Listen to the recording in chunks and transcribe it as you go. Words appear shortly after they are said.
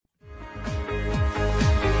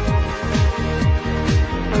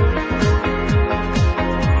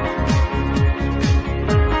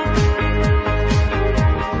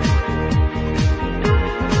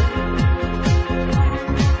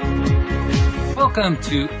Welcome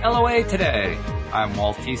to LOA Today. I'm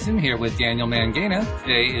Walt here with Daniel Mangana.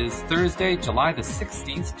 Today is Thursday, July the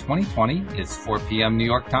 16th, 2020. It's 4 p.m. New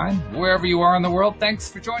York time. Wherever you are in the world,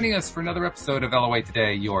 thanks for joining us for another episode of LOA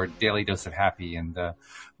Today, your daily dose of happy. And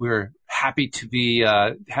we're happy to be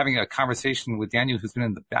having a conversation with Daniel, who's been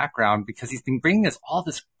in the background because he's been bringing us all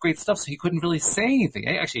this great stuff, so he couldn't really say anything.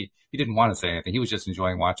 Actually, he didn't want to say anything. He was just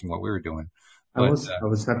enjoying watching what we were doing. But, I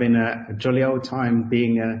was having a jolly old time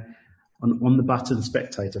being on the button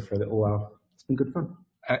spectator for a little while. It's been good fun.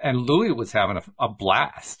 And Louis was having a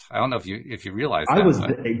blast. I don't know if you realized that.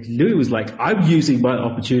 Louis was like, I'm using my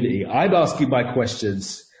opportunity. I'm asking my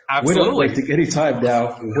questions. Absolutely. We're not wasting any time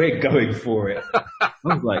now. We're going for it. I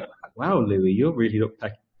was like, wow, Louis, you're really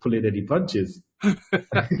not pulling any punches.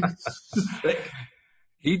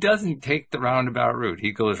 He doesn't take the roundabout route.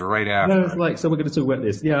 He goes right after. No, it's like, so we're going to talk about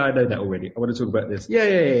this. Yeah, I know that already. I want to talk about this.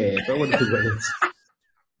 Yeah. But I want to talk about this.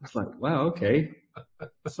 It's like, wow, okay.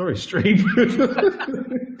 Sorry, stream.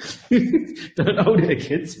 Don't hold it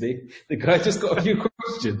against me. The guy just got a few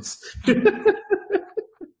questions.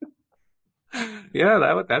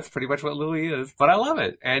 Yeah, that's pretty much what Louis is. But I love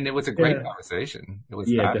it. And it was a great conversation. It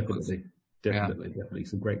was definitely.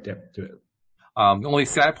 Some great depth to it. The only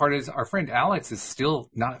sad part is our friend Alex is still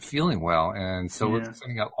not feeling well. And so we're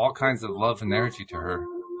sending out all kinds of love and energy to her.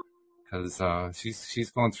 Because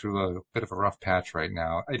she's going through a bit of a rough patch right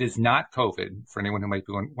now. It is not COVID. For anyone who might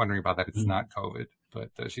be wondering about that, it's not COVID. But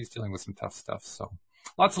she's dealing with some tough stuff. So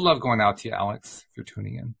lots of love going out to you, Alex, if you're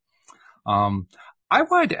tuning in. I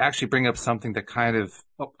wanted to actually bring up something that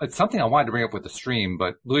it's something I wanted to bring up with the stream,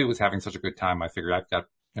 but Louis was having such a good time. I figured I've got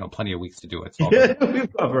plenty of weeks to do it. So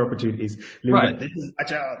we've got other opportunities. Right. Like, this is a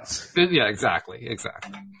chance. Yeah, exactly.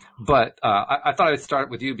 But I thought I'd start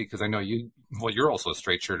with you because I know you're also a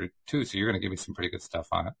straight shirter too, so you're going to give me some pretty good stuff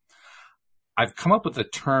on it. I've come up with a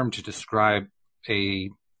term to describe it's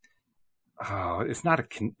not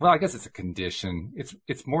I guess it's a condition.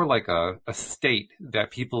 It's more like a state that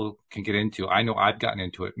people can get into. I know I've gotten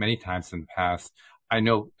into it many times in the past. I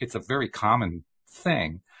know it's a very common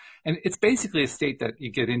thing. And it's basically a state that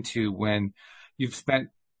you get into when you've spent,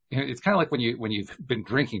 it's kind of like when you've been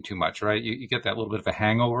drinking too much, right? You get that little bit of a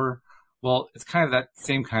hangover. Well, it's kind of that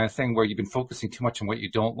same kind of thing where you've been focusing too much on what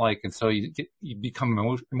you don't like. And so you become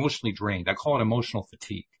emotionally drained. I call it emotional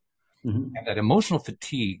fatigue. Mm-hmm. And that emotional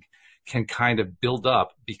fatigue can kind of build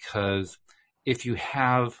up because if you're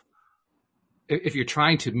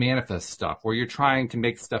trying to manifest stuff or you're trying to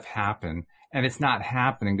make stuff happen, and it's not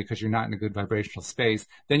happening because you're not in a good vibrational space,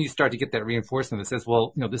 then you start to get that reinforcement that says,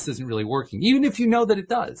 well, this isn't really working, even if you know that it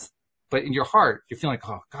does. But in your heart, you're feeling like,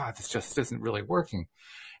 oh, God, this just isn't really working.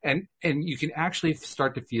 And you can actually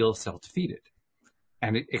start to feel self-defeated.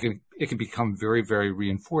 And it can become very, very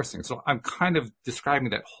reinforcing. So I'm kind of describing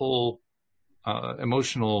that whole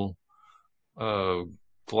emotional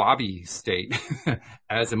globby state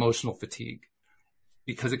as emotional fatigue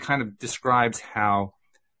because it kind of describes how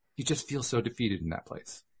you just feel so defeated in that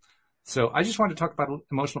place. So I just wanted to talk about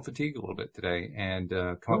emotional fatigue a little bit today and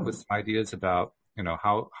come up with some ideas about,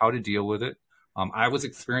 how to deal with it. I was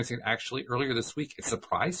experiencing it actually earlier this week. It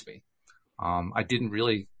surprised me. I didn't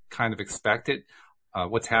really kind of expect it.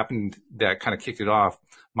 What's happened that kind of kicked it off,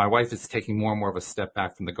 my wife is taking more and more of a step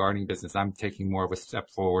back from the gardening business. I'm taking more of a step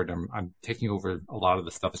forward. I'm taking over a lot of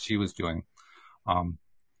the stuff that she was doing.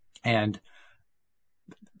 And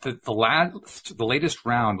the latest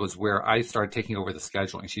round was where I started taking over the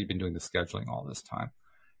scheduling. She'd been doing the scheduling all this time.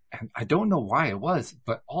 And I don't know why it was,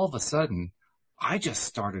 but all of a sudden, I just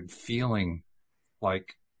started feeling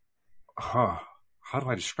like, how do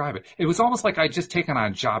I describe it? It was almost like I'd just taken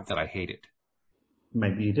on a job that I hated.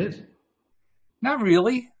 Maybe you did. Not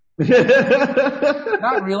really.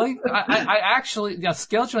 Not really. I actually,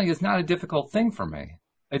 scheduling is not a difficult thing for me.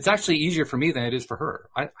 It's actually easier for me than it is for her.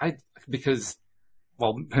 Because,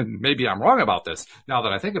 well, maybe I'm wrong about this now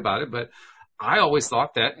that I think about it, but I always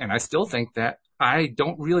thought that, and I still think that I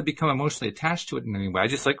don't really become emotionally attached to it in any way. I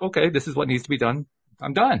just like, okay, this is what needs to be done.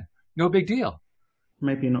 I'm done. No big deal.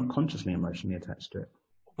 Maybe you're not consciously emotionally attached to it.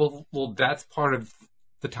 Well, that's part of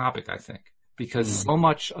the topic, I think, because so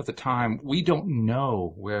much of the time we don't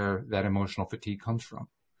know where that emotional fatigue comes from.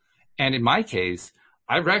 And in my case,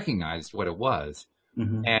 I recognized what it was,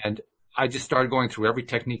 and I just started going through every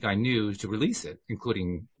technique I knew to release it,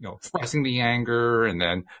 including, expressing the anger and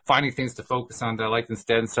then finding things to focus on that I liked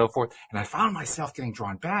instead and so forth. And I found myself getting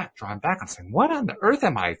drawn back. I'm saying, what on the earth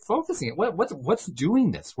am I focusing on? What's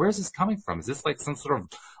doing this? Where is this coming from? Is this like some sort of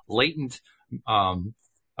latent,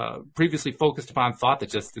 previously focused upon thought that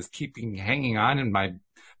just is hanging on in my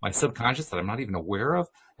subconscious that I'm not even aware of?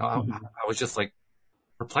 I was just like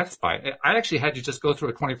perplexed by it. I actually had to just go through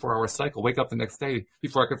a 24-hour cycle, wake up the next day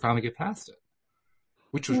before I could finally get past it,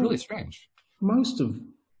 which was really strange. Most of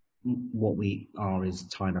what we are is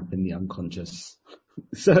tied up in the unconscious.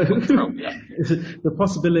 So the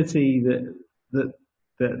possibility that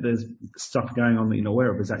there's stuff going on that you're not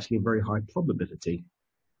aware of is actually a very high probability,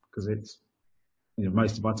 because it's,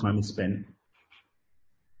 most of our time is spent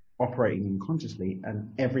operating unconsciously,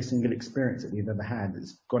 and every single experience that we've ever had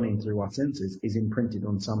that's gone in through our senses is imprinted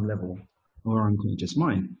on some level of our unconscious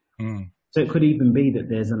mind. So it could even be that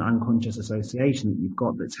there's an unconscious association that you've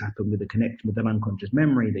got that's happened with a connection with an unconscious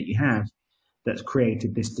memory that you have that's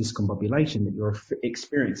created this discombobulation that you're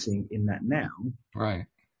experiencing in that now, right,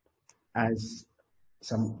 as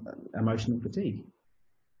some emotional fatigue.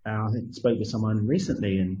 I spoke with someone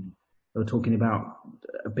recently, and they were talking about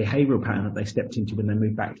a behavioural pattern that they stepped into when they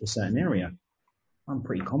moved back to a certain area. I'm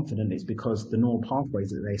pretty confident it's because the neural pathways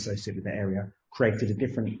that they associate with that area created a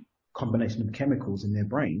different combination of chemicals in their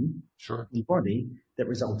brain, sure, in the body, that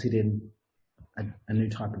resulted in a new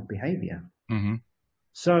type of behaviour. Mm-hmm.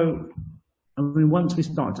 So, I mean, once we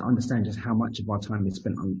start to understand just how much of our time is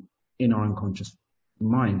spent in our unconscious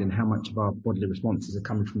mind and how much of our bodily responses are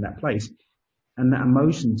coming from that place, and that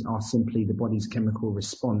emotions are simply the body's chemical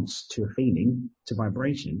response to a feeling, to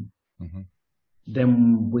vibration, mm-hmm.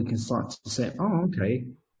 then we can start to say, oh, okay,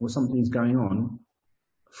 well, something's going on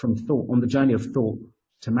from thought. On the journey of thought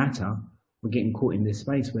to matter, we're getting caught in this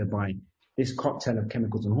space whereby this cocktail of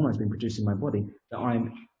chemicals and hormones being produced in my body that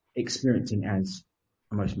I'm experiencing as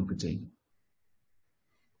emotional fatigue.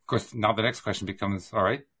 Of course, now the next question becomes, all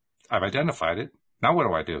right, I've identified it. Now what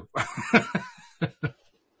do I do?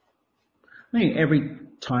 I think every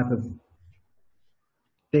type of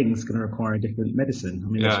thing is going to require a different medicine. I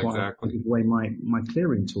mean, that's why I give away my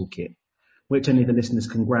clearing toolkit, which any of the listeners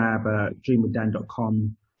can grab at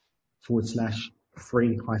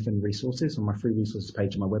dreamwithdan.com/free-resources. On my free resources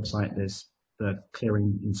page on my website, there's the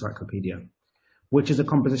Clearing Encyclopedia, which is a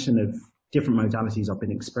composition of different modalities I've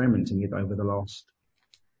been experimenting with over the last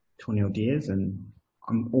 20 odd years, and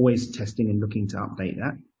I'm always testing and looking to update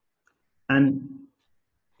that. And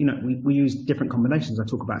we use different combinations. I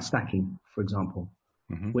talk about stacking, for example,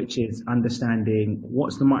 mm-hmm. which is understanding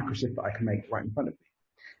what's the microshift that I can make right in front of me.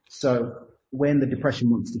 So when the depression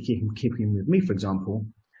wants to keep in with me, for example,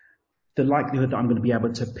 the likelihood that I'm going to be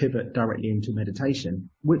able to pivot directly into meditation,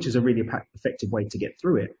 which is a really effective way to get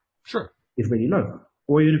through it, sure, is really low.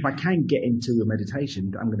 Or even if I can get into a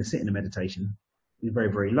meditation, I'm going to sit in a meditation, is very,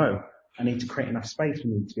 very low. I need to create enough space for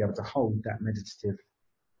me to be able to hold that meditative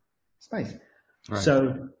space. Right.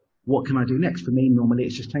 So what can I do next? For me, normally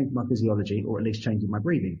it's just changing my physiology, or at least changing my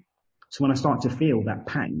breathing. So when I start to feel that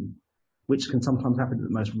pang, which can sometimes happen at the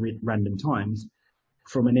most random times,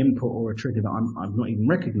 from an input or a trigger that I've not even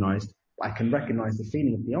recognized, I can recognize the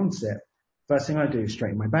feeling at the onset. First thing I do is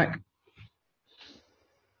straighten my back,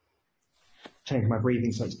 change my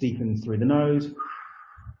breathing so it's deepened through the nose,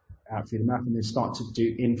 out through the mouth, and then start to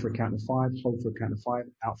do in for a count of 5, hold for a count of 5,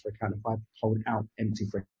 out for a count of 5, hold out, empty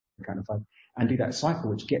for a count of 5, and do that cycle,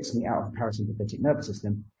 which gets me out of the parasympathetic nervous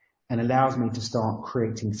system and allows me to start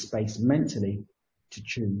creating space mentally to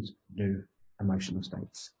choose new emotional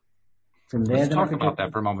states. From there, let's talk about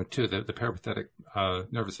that for a moment too, the parasympathetic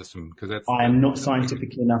nervous system, because that's. I am not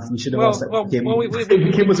scientific enough. You should have asked that to Kim.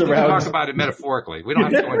 Kim was around. We can talk about it metaphorically. We don't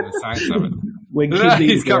have to go into the science of it.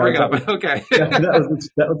 He's covering up. Okay. that was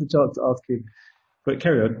the chance to ask him. But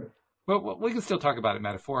carry on. Well, we can still talk about it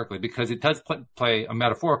metaphorically, because it does play a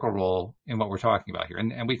metaphorical role in what we're talking about here,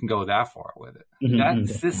 and we can go that far with it. Mm-hmm,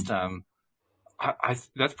 that system,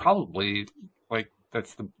 that's probably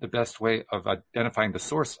that's the best way of identifying the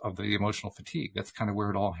source of the emotional fatigue. That's kind of where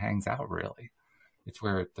it all hangs out, really. It's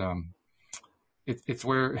where it's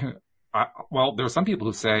where. Well, there are some people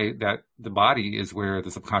who say that the body is where the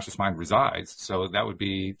subconscious mind resides. So that would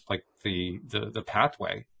be like the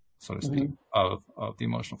pathway, so to speak, mm-hmm. of the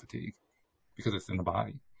emotional fatigue, because it's in the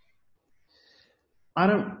body. I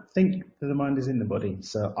don't think that the mind is in the body,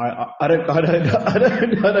 so I don't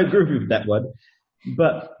agree with that one.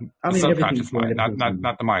 But I mean, the subconscious mind,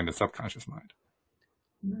 not the mind, the subconscious mind.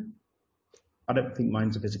 No. I don't think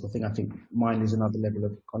mind's a physical thing. I think mind is another level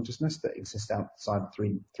of consciousness that exists outside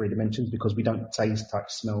three dimensions, because we don't taste,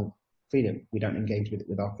 touch, smell, feel it. We don't engage with it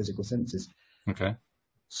with our physical senses. Okay.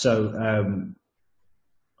 So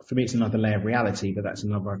for me, it's another layer of reality, but that's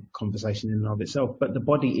another conversation in and of itself. But the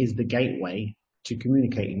body is the gateway to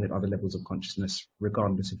communicating with other levels of consciousness,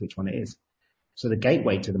 regardless of which one it is. So the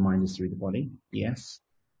gateway to the mind is through the body, yes.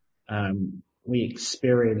 We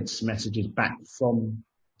experience messages back from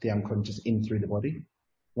the unconscious in through the body.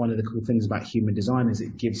 One of the cool things about human design is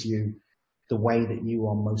it gives you the way that you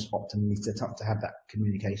are most optimally set up to have that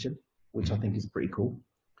communication, which I think is pretty cool.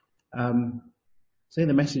 So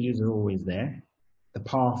the messages are always there. The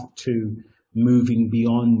path to moving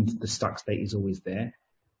beyond the stuck state is always there.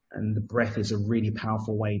 And the breath is a really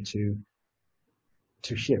powerful way to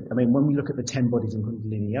shift. I mean, when we look at the 10 bodies in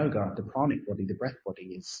Kundalini Yoga, the pranic body, the breath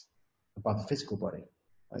body, is above the physical body.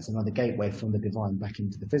 It's another gateway from the divine back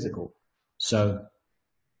into the physical. So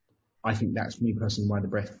I think that's, for me personally, why the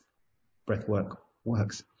breath work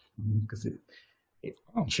works, because it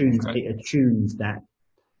attunes that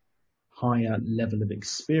higher level of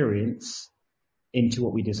experience into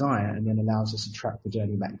what we desire, and then allows us to track the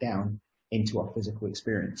journey back down into our physical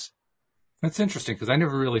experience. That's interesting, because I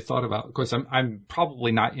never really thought about, of course, I'm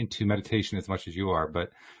probably not into meditation as much as you are,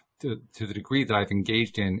 but to the degree that I've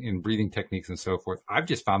engaged in breathing techniques and so forth, I've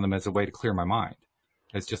just found them as a way to clear my mind.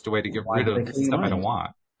 It's just a way to get rid of stuff I don't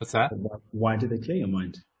want. What's that? Why do they clear your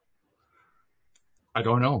mind? I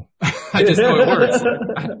don't know. I just know it works.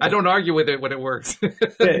 I don't argue with it when it works.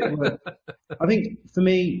 Well, I think for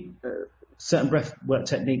me, certain breath work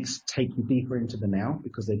techniques take you deeper into the now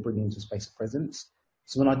because they bring you into a space of presence.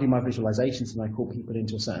 So when I do my visualizations and I call people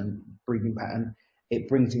into a certain breathing pattern, it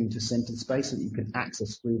brings you into centered space that you can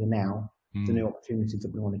access through the now, the new opportunities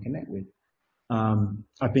that we want to connect with.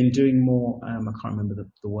 I've been doing more, I can't remember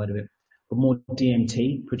the word of it, but more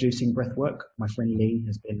DMT, producing breath work. My friend Lee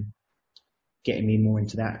has been getting me more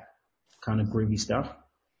into that kind of groovy stuff.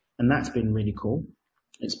 And that's been really cool.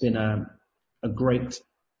 It's been a great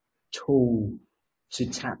tool to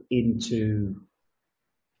tap into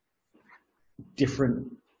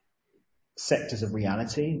different sectors of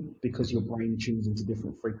reality because your brain tunes into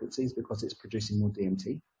different frequencies because it's producing more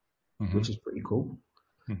DMT, which is pretty cool.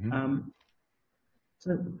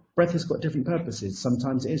 So breath has got different purposes.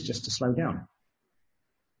 Sometimes it is just to slow down.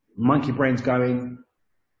 Monkey brain's going,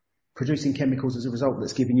 producing chemicals as a result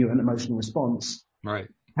that's giving you an emotional response. Right.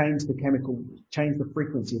 Change the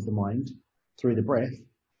frequency of the mind through the breath,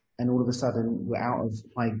 and all of a sudden we're out of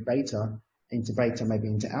high beta into beta, maybe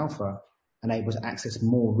into alpha, and able to access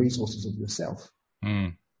more resources of yourself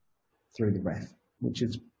through the breath, which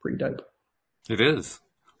is pretty dope. It is.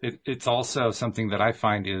 It's also something that I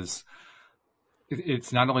find is,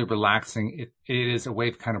 it's not only relaxing, it is a way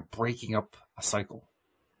of kind of breaking up a cycle.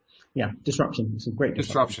 Yeah, disruption. It's a great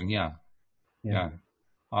disruption. Yeah.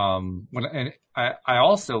 I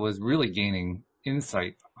also was really gaining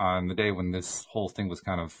insight on the day when this whole thing was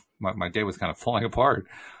kind of, my day was kind of falling apart,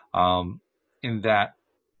 in that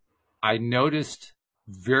I noticed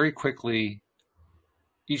very quickly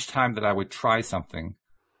each time that I would try something,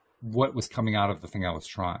 what was coming out of the thing I was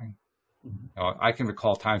trying. I can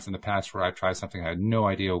recall times in the past where I tried something, I had no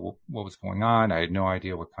idea what was going on. I had no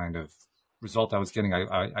idea what kind of result I was getting.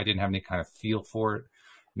 I didn't have any kind of feel for it.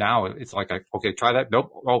 Now it's like, okay, try that.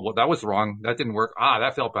 Nope. Oh, well, that was wrong. That didn't work.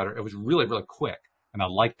 That felt better. It was really, really quick. And I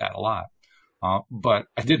liked that a lot. But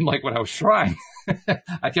I didn't like what I was trying.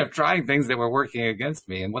 I kept trying things that were working against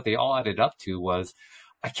me. And what they all added up to was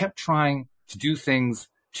I kept trying to do things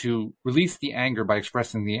to release the anger by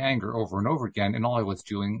expressing the anger over and over again. And all I was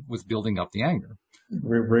doing was building up the anger.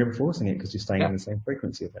 Reinforcing it because you're staying in the same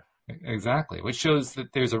frequency of it. Exactly, which shows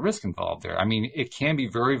that there's a risk involved there. I mean, it can be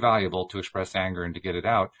very valuable to express anger and to get it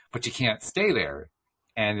out, but you can't stay there.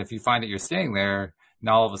 And if you find that you're staying there,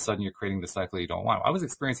 now all of a sudden you're creating the cycle you don't want. I was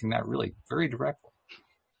experiencing that really very directly.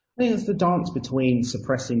 I think it's the dance between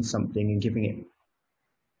suppressing something and giving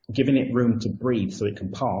it room to breathe so it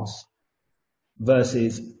can pass,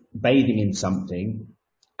 versus bathing in something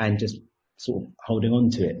and just sort of holding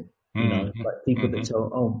on to it. You know, like people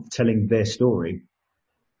that telling their story.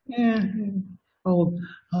 Yeah. Oh,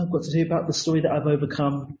 I've got to tell you about the story that I've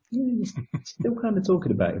overcome. Yeah, you're still kind of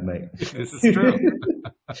talking about it, mate. This is true.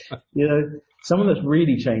 You know, someone that's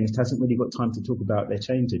really changed hasn't really got time to talk about their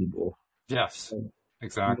change anymore. Yes,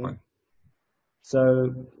 exactly. You know?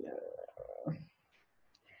 So,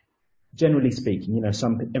 generally speaking, you know,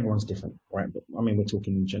 everyone's different, right? But, I mean, we're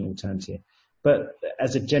talking in general terms here. But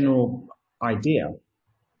as a general idea,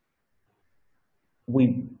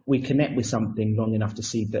 we connect with something long enough to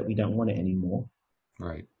see that we don't want it anymore.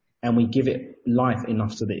 Right. And we give it life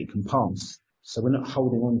enough so that it can pass. So we're not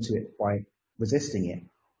holding on to it by resisting it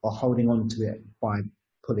or holding on to it by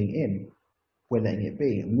pulling in. We're letting it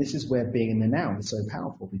be. And this is where being in the now is so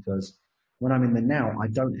powerful, because when I'm in the now, I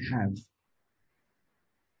don't have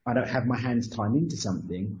my hands tied into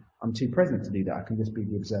something. I'm too present to do that. I can just be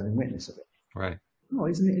the observing witness of it. Right. Oh,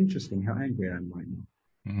 isn't it interesting how angry I am right now?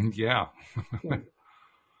 Yeah.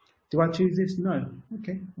 Do I choose this? No.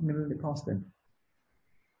 Okay, I'm going to let it pass then.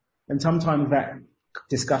 And sometimes that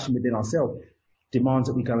discussion within ourselves demands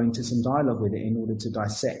that we go into some dialogue with it in order to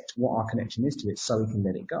dissect what our connection is to it so we can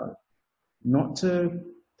let it go. Not to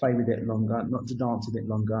play with it longer, not to dance with it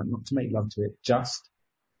longer, not to make love to it, just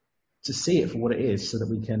to see it for what it is so that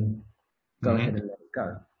we can go ahead and let it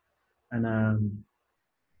go.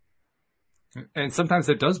 And sometimes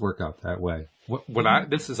it does work out that way.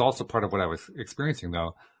 This is also part of what I was experiencing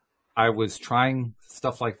though. I was trying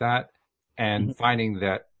stuff like that and finding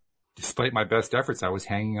that despite my best efforts, I was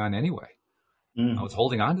hanging on anyway. I was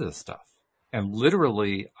holding on to this stuff. And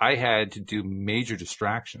literally I had to do major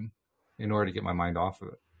distraction in order to get my mind off of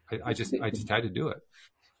it. I just had to do it.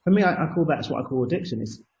 For me, I call that's what I call addiction.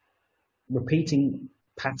 It's repeating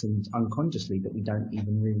patterns unconsciously that we don't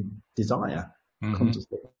even really desire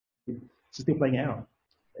consciously. Just be playing it out.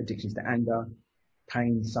 Addictions to anger,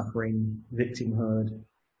 pain, suffering, victimhood.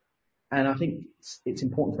 And I think it's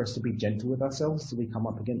important for us to be gentle with ourselves as we come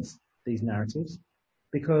up against these narratives,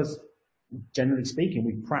 because generally speaking,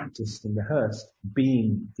 we've practiced and rehearsed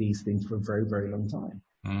being these things for a very, very long time.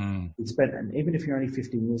 We spent, and even if you're only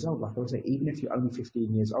 15 years old, like I would say, even if you're only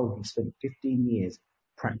 15 years old, you've spent 15 years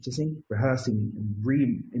practicing, rehearsing, and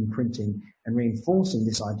re-imprinting and reinforcing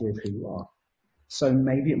this idea of who you are. So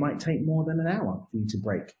maybe it might take more than an hour for you to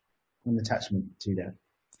break an attachment to that.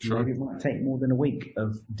 Sure. Maybe it might take more than a week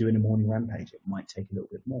of doing a morning rampage. It might take a little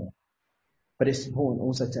bit more. But it's important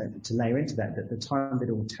also to layer into that the time that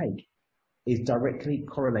it will take is directly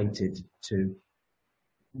correlated to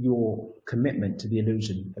your commitment to the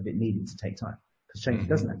illusion of it needing to take time. Because change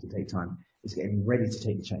doesn't have to take time. It's getting ready to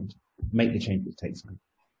take the change. Make the change that takes time.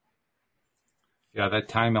 Yeah, that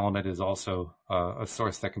time element is also a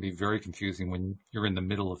source that can be very confusing when you're in the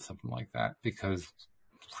middle of something like that, because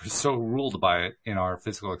we're so ruled by it in our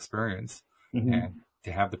physical experience. And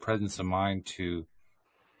to have the presence of mind to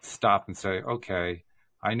stop and say, okay,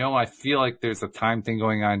 I know I feel like there's a time thing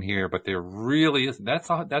going on here, but there really isn't. That's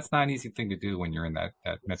not an easy thing to do when you're in that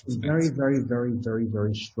mental space. Very, very, very, very,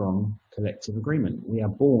 very strong collective agreement. We are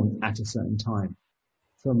born at a certain time.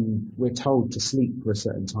 We're told to sleep for a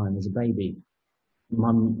certain time as a baby.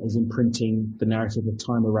 Mum is imprinting the narrative of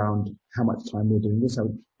time around how much time we're doing this.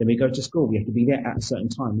 So then we go to school. We have to be there at a certain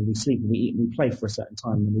time. When we sleep, and we eat, and we play for a certain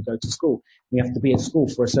time. And then we go to school. We have to be at school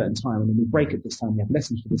for a certain time. And then we break at this time. We have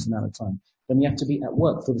lessons for this amount of time. Then we have to be at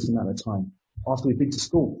work for this amount of time. After we've been to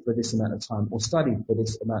school for this amount of time, or studied for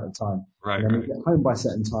this amount of time. Right. And then we get home by a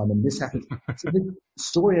certain time, and this happens. So the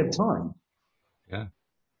story of time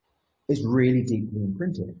is really deeply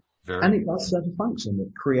imprinted. And it does serve a function.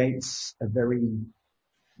 It creates a very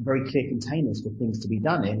clear containers for things to be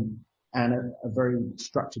done in, and a very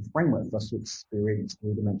structured framework for us to experience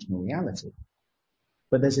three-dimensional reality.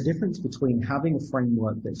 But there's a difference between having a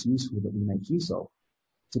framework that's useful that we make use of,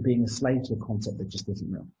 to being a slave to a concept that just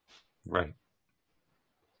isn't real. Right.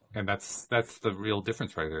 And that's the real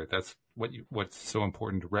difference right there. That's what's so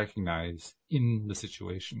important to recognize in the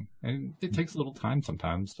situation. And it takes a little time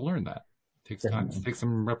sometimes to learn that. It takes time. It takes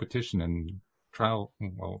some repetition and trial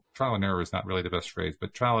and error is not really the best phrase,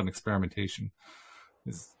 but trial and experimentation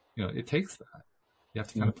is, it takes that. You have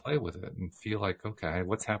to kind of play with it and feel like, okay,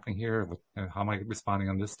 what's happening here? How am I responding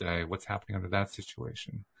on this day? What's happening under that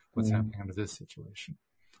situation? What's happening under this situation?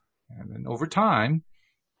 And then over time,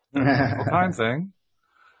 the time thing,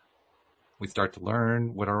 we start to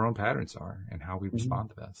learn what our own patterns are and how we respond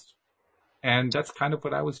the best. And that's kind of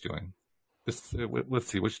what I was doing. Let's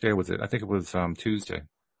see, which day was it? I think it was Tuesday.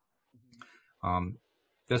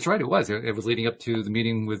 That's right. It was. It was leading up to the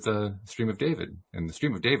meeting with the Stream of David, and the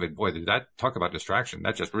Stream of David. Boy, did that talk about distraction!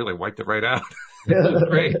 That just really wiped it right out. It was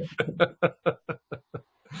great.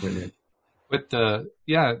 Brilliant. But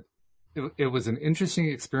it was an interesting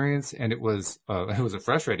experience, and it was a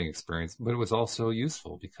frustrating experience, but it was also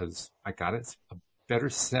useful because I got a better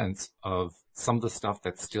sense of some of the stuff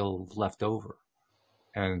that's still left over.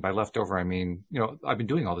 And by left over, I mean, I've been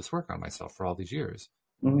doing all this work on myself for all these years.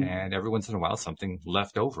 And every once in a while, something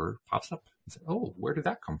left over pops up. And say, oh, where did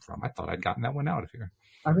that come from? I thought I'd gotten that one out of here.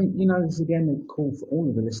 I think, this is again a call for all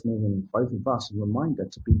of the listeners and both of us, a reminder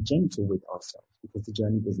to be gentle with ourselves because the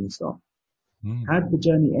journey doesn't stop. Had the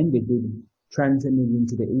journey ended with transcending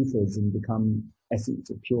into the ethers and become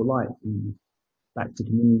essence of pure light and back to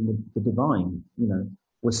communion with the divine,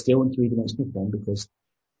 we're still in three-dimensional form because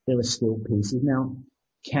there are still pieces. Now,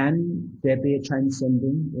 can there be a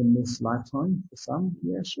transcending in this lifetime for some?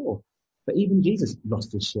 Yeah, sure. But even Jesus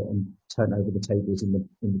lost his shit and turned over the tables in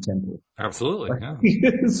the temple. Absolutely,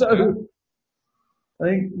 So, I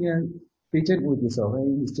think, be gentle with yourself. I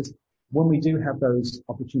mean, it's just when we do have those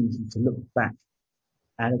opportunities to look back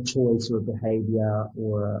at a choice or a behavior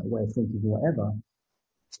or a way of thinking or whatever,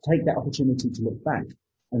 to take that opportunity to look back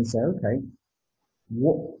and say, okay,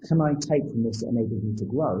 what can I take from this that enables me to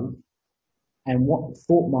grow? And what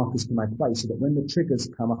thought markers can I place so that when the triggers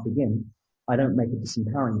come up again, I don't make a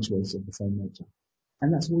disempowering choice of the same nature?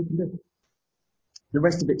 And that's all we can do. The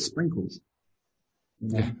rest of it sprinkles. You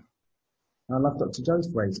know? Yeah. And I love Dr.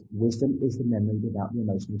 Joe's phrase, wisdom is the memory without the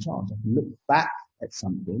emotional charge. I can look back at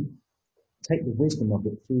something, take the wisdom of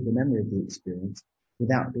it through the memory of the experience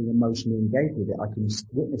without being emotionally engaged with it. I can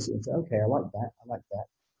witness it and say, okay, I like that.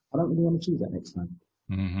 I don't really want to choose that next time.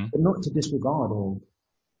 Mm-hmm. But not to disregard or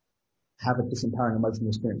have a disempowering emotional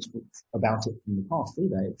experience about it from the past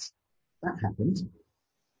either. That happened.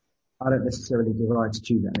 I don't necessarily decide to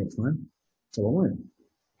choose that next time, so I won't.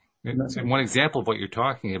 And one example of what you're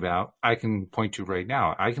talking about, I can point to right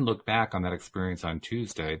now. I can look back on that experience on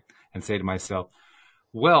Tuesday and say to myself,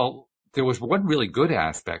 well, there was one really good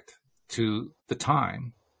aspect to the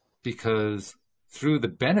time, because through the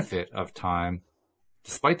benefit of time,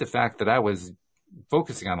 despite the fact that I was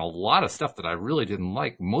focusing on a lot of stuff that I really didn't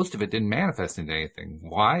like, most of it didn't manifest into anything.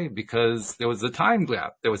 Why? Because there was a time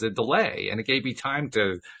gap, there was a delay, and it gave me time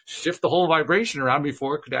to shift the whole vibration around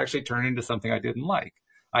before it could actually turn into something I didn't like.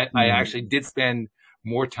 I actually did spend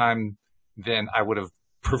more time than I would have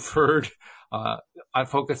preferred. I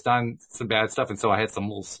focused on some bad stuff, and so I had some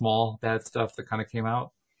little small bad stuff that kind of came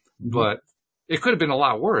out. Mm-hmm. But it could have been a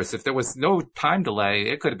lot worse. If there was no time delay,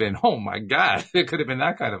 it could have been, oh my God, it could have been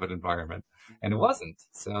that kind of an environment. And it wasn't.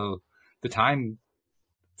 So the time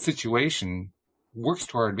situation works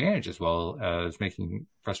to our advantage as well as making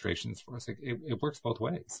frustrations for us. It works both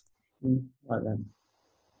ways. Right then.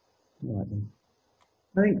 Right then.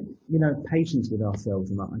 I think, patience with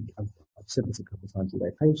ourselves, and I've said this a couple of times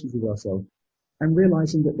today, patience with ourselves, and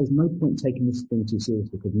realizing that there's no point taking this thing too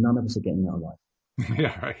seriously because none of us are getting out alive.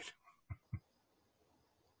 Yeah, right.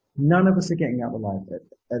 None of us are getting out alive.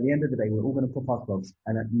 At the end of the day, we're all going to pop our clogs,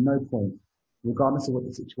 and at no point, regardless of what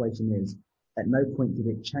the situation is, at no point did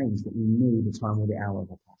it change that we knew the time or the hour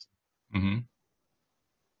of our passing. Mm-hmm.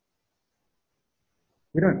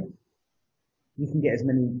 We don't. You can get as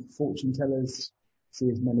many fortune tellers, see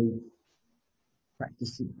as many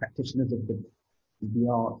practitioners of the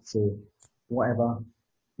arts or whatever,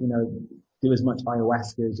 do as much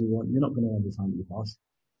ayahuasca as you want. You're not going to know the time you pass.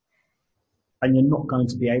 And you're not going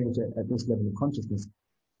to be able to, at this level of consciousness,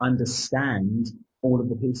 understand all of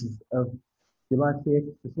the pieces of your life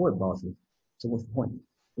before it passes. So what's the point?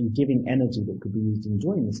 In giving energy that could be used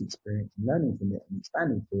enjoying this experience and learning from it and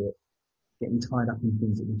expanding through it, getting tied up in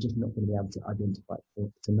things that you're just not going to be able to identify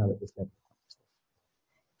to know at this level.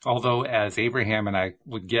 Although, as Abraham and I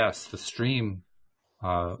would guess, the stream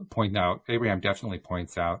Abraham definitely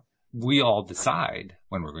points out, we all decide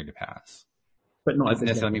when we're going to pass. But not doesn't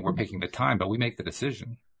necessarily mean we're picking the time, but we make the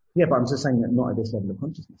decision. Yeah, but I'm just saying that not at this level of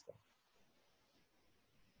consciousness.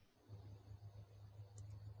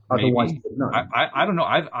 Otherwise, no. I don't know.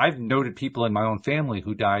 I've noted people in my own family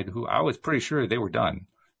who died who I was pretty sure they were done,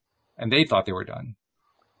 and they thought they were done.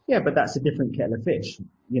 Yeah, but that's a different kettle of fish.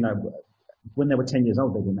 When they were 10 years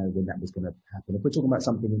old, they didn't know when that was going to happen. If we're talking about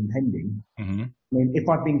something impending, mm-hmm. I mean, if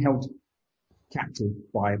I've been held captive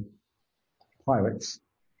by pirates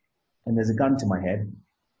and there's a gun to my head,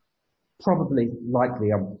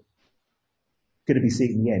 likely, I'm going to be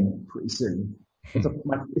seeing the end pretty soon. If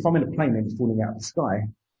I'm in a plane and it's falling out of the sky,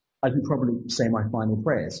 I can probably say my final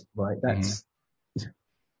prayers, right? That's,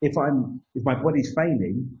 if my body's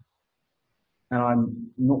failing and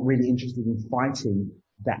I'm not really interested in fighting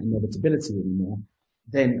that inevitability anymore,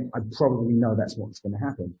 then I probably know that's what's going to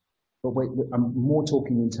happen. But I'm more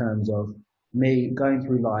talking in terms of me going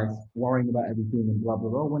through life, worrying about everything and blah,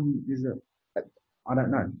 blah, blah. When is it? I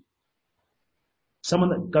don't know. Someone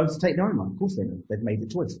that goes to take their own life, of course they know. They've made the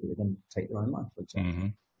choice that they're going to take their own life, for example. Mm-hmm.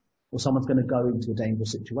 Or someone's going to go into a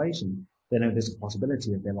dangerous situation. They know there's a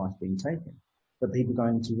possibility of their life being taken. But people go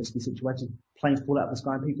into risky situations, planes fall out of the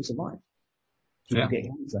sky and people survive. People get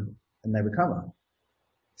cancer and they recover.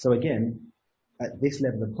 So again, at this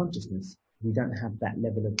level of consciousness, we don't have that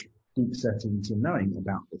level of deep certainty and knowing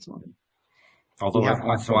about the time. Although every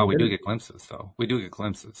once in a while we do get glimpses, though. We do get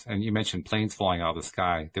glimpses. And you mentioned planes falling out of the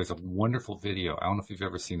sky. There's a wonderful video. I don't know if you've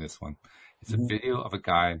ever seen this one. It's a video of a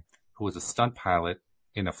guy who was a stunt pilot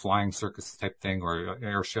in a flying circus type thing or an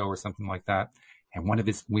air show or something like that. And one of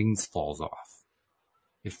his wings falls off.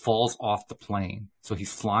 It falls off the plane. So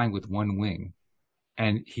he's flying with one wing.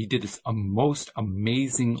 And he did this most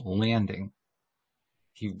amazing landing.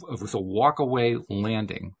 It was a walk-away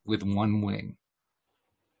landing with one wing.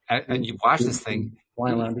 And you watch this thing.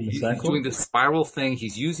 He's doing this spiral thing.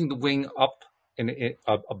 He's using the wing up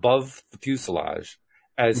above the fuselage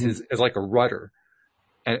as like a rudder.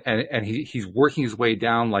 and he's working his way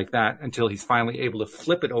down like that until he's finally able to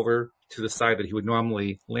flip it over to the side that he would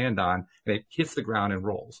normally land on, and it hits the ground and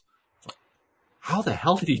rolls. How the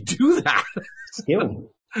hell did he do that?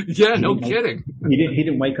 Skill. Yeah, no kidding. He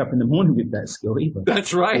didn't wake up in the morning with that skill either.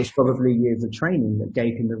 That's right. It was probably years of training that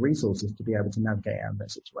gave him the resources to be able to navigate out of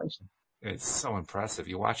that situation. It's so impressive.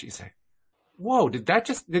 You watch it, you say, whoa,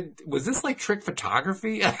 was this like trick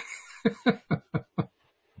photography?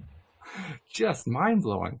 Just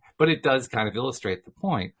mind-blowing. But it does kind of illustrate the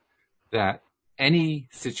point that any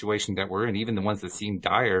situation that we're in, even the ones that seem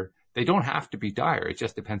dire, they don't have to be dire. It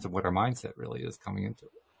just depends on what our mindset really is coming into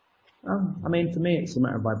it. I mean, for me, it's a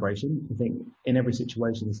matter of vibration. I think in every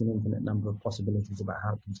situation, there's an infinite number of possibilities about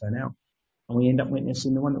how it can turn out. And we end up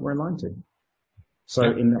witnessing the one that we're aligned to. So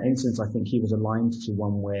in that instance, I think he was aligned to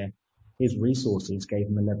one where his resources gave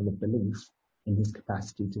him a level of belief in his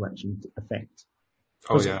capacity to actually affect.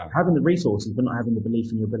 Having the resources, but not having the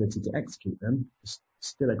belief in your ability to execute them, is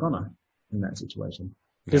still a goner in that situation.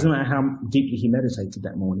 It doesn't matter how deeply he meditated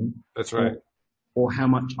that morning. That's right. Or how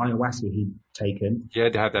much ayahuasca he'd taken. He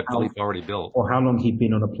had to have that belief already built. Or how long he'd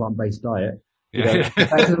been on a plant-based diet. Yeah.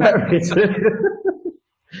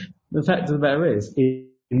 The fact of the matter is,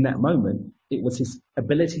 in that moment, it was his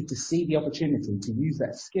ability to see the opportunity to use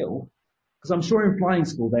that skill. Because I'm sure in flying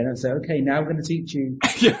school, they don't say, okay, now we're going to teach you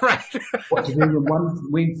what to do when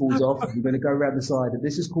one wing falls off. You're going to go around the side. And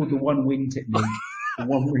this is called the one wing technique, the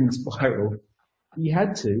one wing spiral. He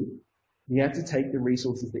had to take the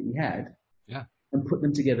resources that he had and put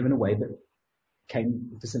them together in a way that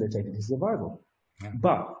facilitated his survival. Yeah.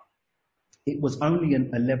 But it was only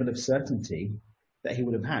a level of certainty that he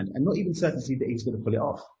would have had, and not even certainty that he was going to pull it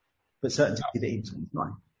off, but certainty that he was going to fly.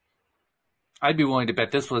 I'd be willing to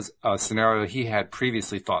bet this was a scenario he had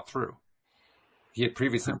previously thought through. He had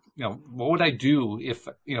previously, what would I do if,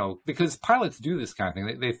 because pilots do this kind of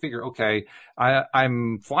thing. They figure, okay,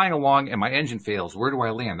 I'm flying along and my engine fails. Where do I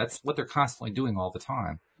land? That's what they're constantly doing all the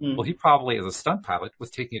time. Mm. Well, he probably, as a stunt pilot,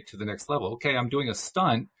 was taking it to the next level. Okay, I'm doing a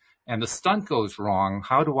stunt and the stunt goes wrong.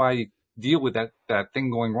 How do I deal with that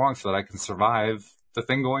thing going wrong so that I can survive the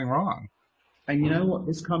thing going wrong? And you know what?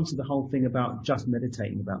 This comes to the whole thing about just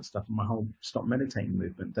meditating about stuff and my whole stop meditating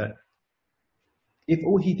movement, that if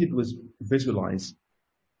all he did was visualize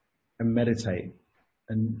and meditate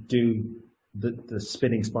and do the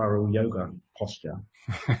spinning spiral yoga posture,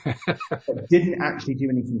 but didn't actually do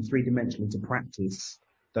anything three-dimensionally to practice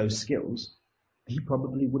those skills, he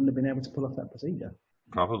probably wouldn't have been able to pull off that procedure.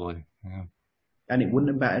 Probably, yeah. And it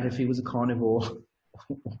wouldn't have mattered if he was a carnivore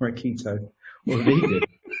or a keto or a vegan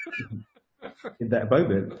in that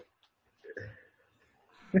moment.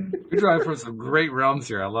 We drive from some great realms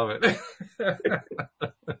here. I love it.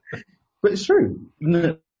 But it's true.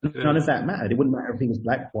 None of that mattered. It wouldn't matter if he was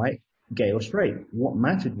black, white, gay, or straight. What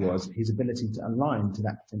mattered was his ability to align to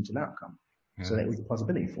that potential outcome. Yeah. So that was a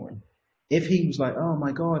possibility for him. If he was like, oh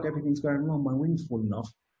my God, everything's going wrong, my wing's falling off,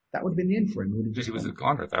 that would have been the end for him. He was a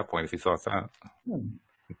goner at that point if he thought that. Yeah.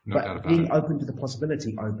 No but being open to the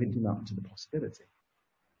possibility opened him up to the possibility.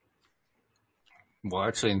 Well,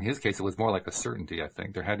 actually, in his case, it was more like a certainty, I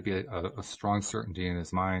think. There had to be a strong certainty in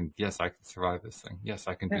his mind. Yes, I can survive this thing. Yes,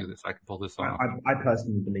 I can do this. I can pull this off. I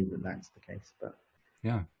personally believe that that's the case, but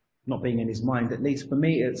yeah, not being in his mind, at least for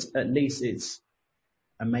me, it's a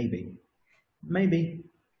maybe. Maybe.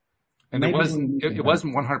 And maybe it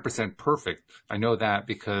wasn't 100% perfect. I know that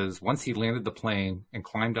because once he landed the plane and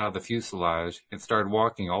climbed out of the fuselage and started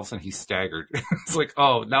walking, all of a sudden he staggered. It's like,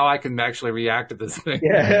 oh, now I can actually react to this thing.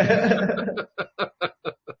 Yeah.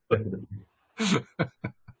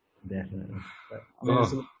 Definitely. But,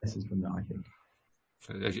 there's a message from that, I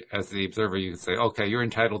think. As the observer, you can say, okay, you're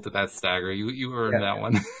entitled to that stagger. You earned that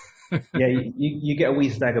one. Yeah, you get a wee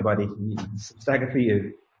stagger, buddy. Stagger for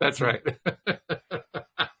you. That's right.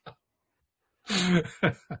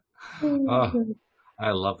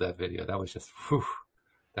 I love that video. That was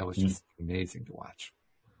just amazing to watch.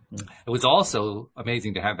 It was also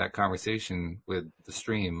amazing to have that conversation with the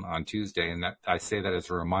stream on Tuesday, and that I say that as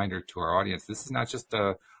a reminder to our audience. This is not just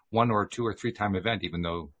a 1 or 2 or 3 time event, even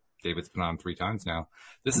though David's been on 3 times now.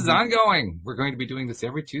 This is ongoing. We're going to be doing this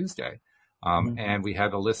every Tuesday. And we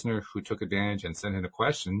had a listener who took advantage and sent in a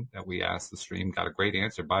question that we asked the stream, got a great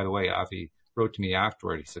answer. By the way, Avi wrote to me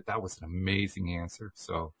afterward. He said, that was an amazing answer.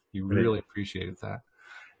 So you really appreciated that.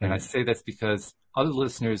 And I say that's because other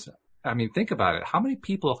listeners, I mean, think about it. How many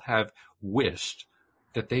people have wished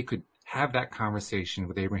that they could have that conversation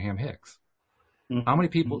with Abraham Hicks? How many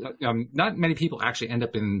people, not many people actually end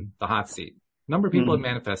up in the hot seat. A number of people have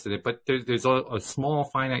manifested it, but there's a small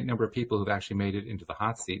finite number of people who've actually made it into the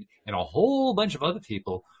hot seat, and a whole bunch of other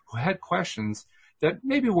people who had questions that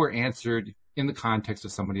maybe were answered in the context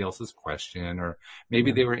of somebody else's question, or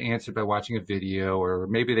maybe they were answered by watching a video, or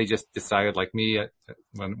maybe they just decided, like me,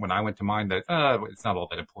 when I went to mine, that it's not all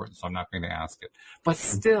that important, so I'm not going to ask it. But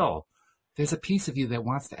still, there's a piece of you that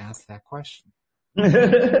wants to ask that question.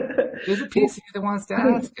 There's a piece of you that wants to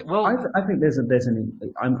ask it. Well, I think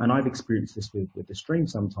and I've experienced this with the stream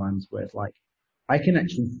sometimes, where it's like I can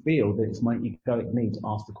actually feel that it's my egoic need to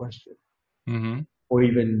ask the question, or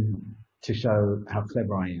even to show how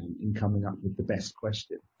clever I am in coming up with the best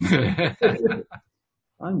question.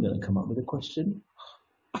 I'm going to come up with a question.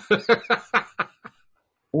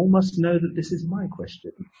 All must know that this is my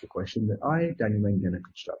question, the question that I, Daniel Mangena,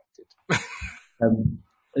 constructed.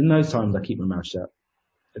 In those times, I keep my mouth shut.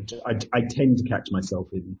 I tend to catch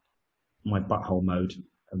myself in my butthole mode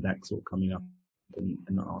and that sort of coming up and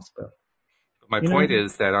not ask. But my point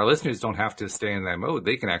is that our listeners don't have to stay in that mode.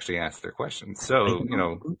 They can actually ask their questions. So,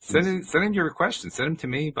 send in your questions. Send them to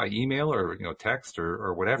me by email or, text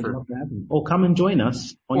or whatever. Or come and join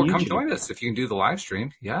us on YouTube. Or come join us if you can do the live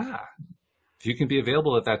stream. Yeah. If you can be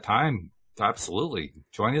available at that time, absolutely.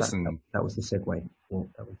 Join us. That was the segue.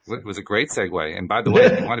 It was a great segue. And by the way,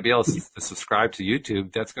 if you want to be able to subscribe to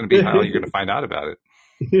YouTube, that's going to be how you're going to find out about it.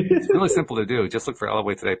 It's really simple to do. Just look for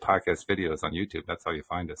LOA Today podcast videos on YouTube. That's how you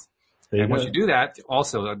find us. And once you do that,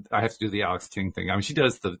 also, I have to do the Alex Ting thing. I mean, she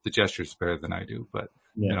does the gestures better than I do, but,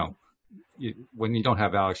 when you don't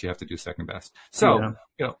have Alex, you have to do second best. So,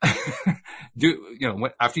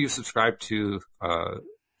 after you subscribe to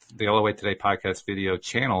the LOA Today podcast video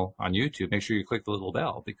channel on YouTube, make sure you click the little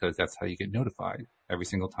bell, because that's how you get notified every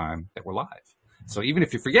single time that we're live. So even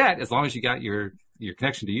if you forget, as long as you got your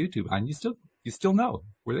connection to YouTube on, you still know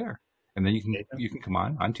we're there. And then you can come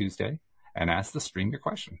on Tuesday and ask the stream your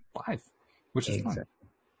question live, which is fun.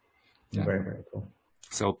 Yeah. Very, very cool.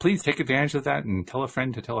 So please take advantage of that and tell a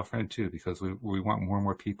friend to tell a friend too, because we want more and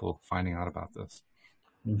more people finding out about this.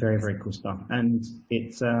 Very, very cool stuff. And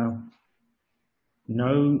it's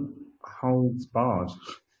no holds barred.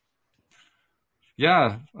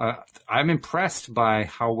 Yeah, I'm impressed by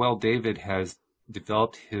how well David has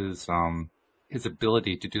developed his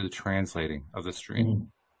ability to do the translating of the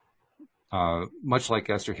stream. Much like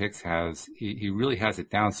Esther Hicks has, he really has it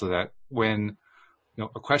down so that when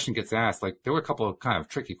a question gets asked, like there were a couple of kind of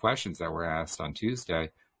tricky questions that were asked on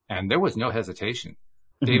Tuesday, and there was no hesitation.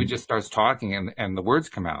 David just starts talking, and the words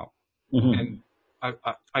come out, and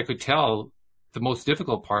I could tell. The most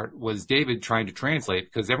difficult part was David trying to translate,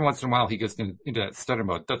 because every once in a while he gets into that stutter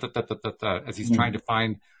mode, as he's trying to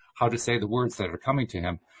find how to say the words that are coming to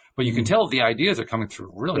him. But you can tell the ideas are coming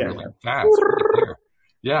through really fast. Really clear.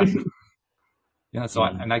 Yeah. Yeah. So,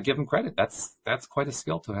 and I give him credit. That's quite a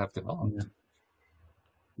skill to have developed. Yeah.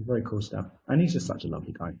 Very cool stuff. And he's just such a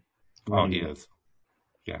lovely guy. Oh, he is.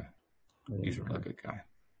 Yeah. He's a really good guy.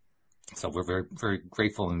 So we're very, very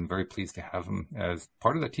grateful and very pleased to have him as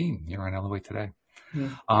part of the team here on LOA Today. Yeah.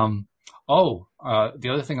 The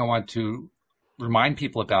other thing I want to remind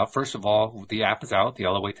people about, first of all, the app is out. The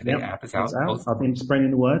LOA Today app is out. I've been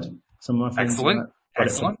spreading the word. Some of my friends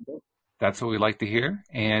Excellent. That's what we like to hear.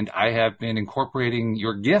 And I have been incorporating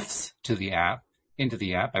your gifts into the app.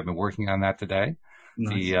 I've been working on that today.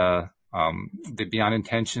 Nice. The Beyond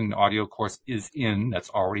Intention audio course is that's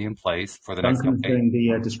already in place for the next update. Doing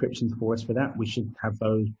the descriptions for us for that. We should have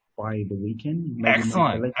those by the weekend.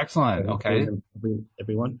 Excellent. Okay.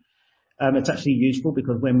 Everyone. It's actually useful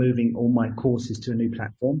because we're moving all my courses to a new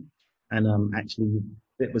platform, and actually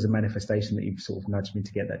it was a manifestation that you've sort of nudged me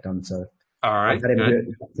to get that done. So all right, I've had to do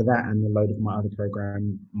it to that and a load of my other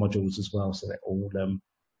program modules as well, so they're all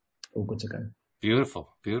good to go. Beautiful.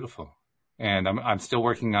 And I'm still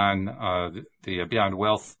working on the Beyond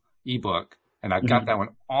Wealth ebook, and I've got that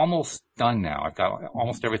one almost done now. I've got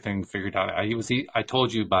almost everything figured out. I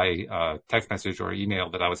told you by text message or email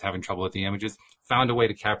that I was having trouble with the images. Found a way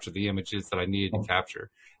to capture the images that I needed to capture,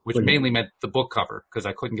 which mainly meant the book cover, because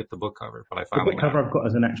I couldn't get the book cover. But I finally the book cover I've got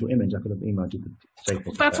as an actual image. I could have emailed you the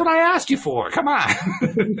JPEG. That's what I asked you for. Come on.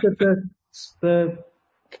 the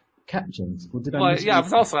captions. I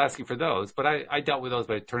was also asking for those, but I dealt with those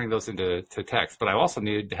by turning those into text. But I also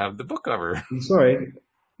needed to have the book cover. I'm sorry.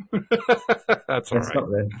 That's all right.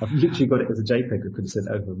 Not there. I've literally got it as a JPEG. I could have sent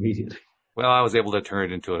over immediately. Well, I was able to turn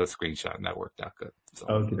it into a screenshot, and that worked out good. So,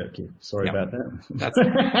 okay. Sorry about that. That's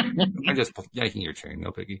I'm just yanking your chain,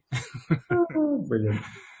 no biggie. Brilliant.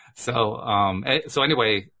 So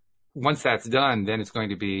anyway, once that's done, then it's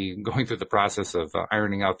going to be going through the process of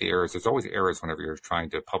ironing out the errors. There's always errors whenever you're trying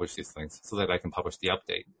to publish these things, so that I can publish the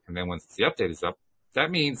update. And then once the update is up, that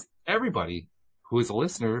means everybody who is a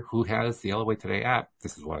listener who has the LOA Today app,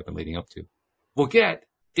 this is what I've been leading up to, will get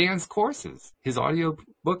Dan's courses, his audio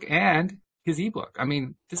book and his ebook. I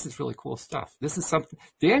mean, this is really cool stuff. This is something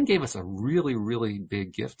Dan gave us a really, really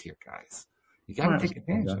big gift here, guys. You got to take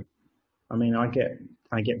advantage of it. I mean, I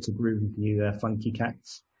get to review Funky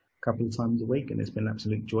Cats a couple of times a week, and it's been an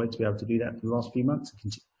absolute joy to be able to do that for the last few months,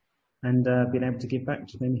 and being able to give back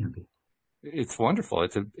just made me happy. It's wonderful.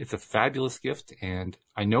 It's a fabulous gift, and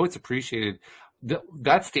I know it's appreciated.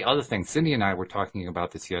 That's the other thing. Cindy and I were talking about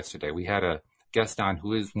this yesterday. We had a guest on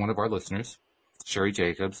who is one of our listeners, Sherry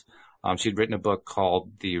Jacobs. She'd written a book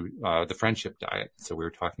called the Friendship Diet. So we were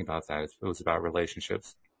talking about that. It was about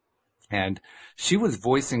relationships. And she was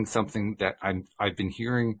voicing something that I've been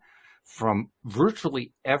hearing from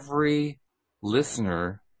virtually every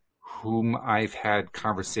listener whom I've had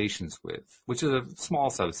conversations with, which is a small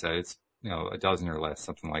subset. It's, a dozen or less,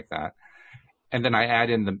 something like that. And then I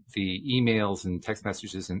add in the emails and text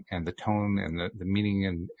messages and the tone and the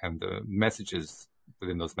meaning and the messages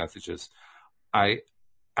within those messages.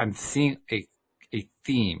 I'm seeing a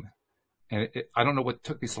theme, and I don't know what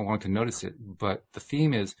took me so long to notice it, but the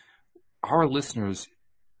theme is our listeners,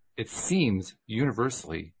 it seems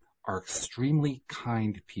universally, are extremely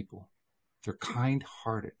kind people. They're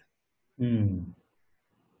kind-hearted.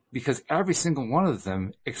 Because every single one of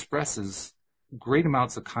them expresses great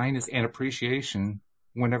amounts of kindness and appreciation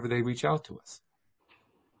whenever they reach out to us.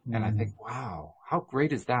 And I think, wow, how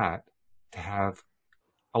great is that to have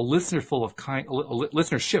a listenership full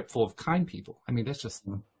of kind people. I mean, that's just,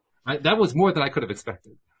 that was more than I could have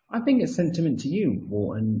expected. I think it's sentiment to you,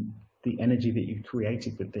 Walt, and the energy that you've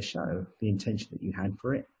created with this show, the intention that you had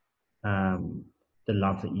for it, the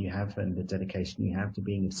love that you have and the dedication you have to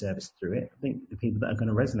being of service through it. I think the people that are going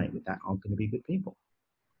to resonate with that are going to be good people.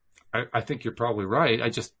 I think you're probably right.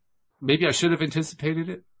 Maybe I should have anticipated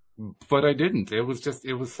it, but I didn't.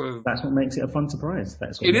 That's what makes it a fun surprise.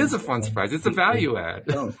 It is a fun surprise. It's a value add.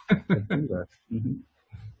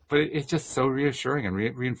 But it's just so reassuring and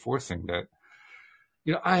reinforcing that,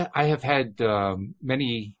 I have had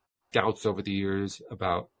many doubts over the years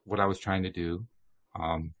about what I was trying to do.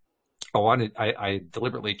 I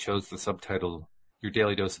deliberately chose the subtitle, Your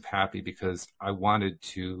Daily Dose of Happy, because I wanted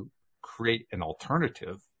to create an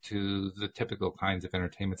alternative to the typical kinds of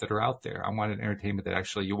entertainment that are out there. I wanted entertainment that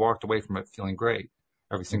actually you walked away from it feeling great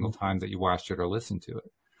every single time that you watched it or listened to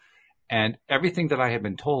it. And everything that I had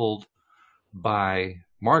been told by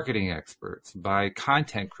marketing experts, by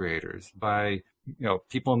content creators, by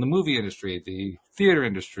people in the movie industry, the theater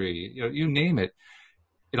industry, you name it,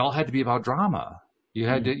 it all had to be about drama. You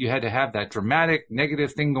had to have that dramatic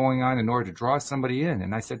negative thing going on in order to draw somebody in.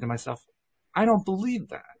 And I said to myself, I don't believe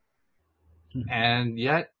that. And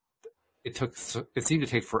yet it seemed to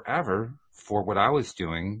take forever for what I was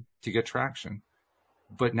doing to get traction.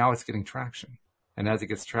 But now it's getting traction. And as it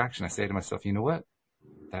gets traction, I say to myself, you know what?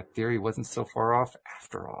 That theory wasn't so far off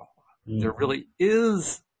after all. There really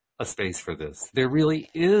is a space for this. There really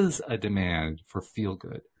is a demand for feel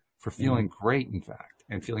good, for feeling great, in fact,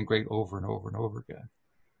 and feeling great over and over and over again.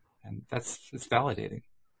 And it's validating.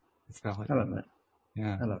 It's validating. I love that.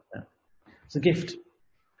 Yeah. I love that. It's a gift.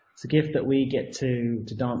 It's a gift that we get to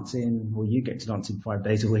dance in, or you get to dance in 5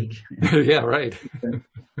 days a week. Yeah, right.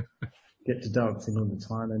 Get to dance in all the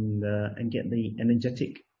time and get the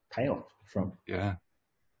energetic payoff from. Yeah.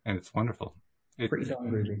 And it's wonderful. Pretty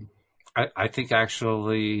darn groovy. I think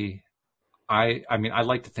actually, I mean, I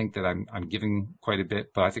like to think that I'm giving quite a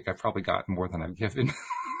bit, but I think I've probably gotten more than I've given.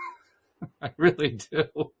 I really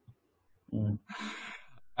do.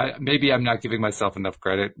 Maybe I'm not giving myself enough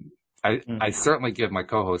credit. I certainly give my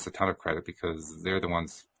co-hosts a ton of credit because they're the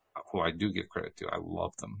ones who I do give credit to. I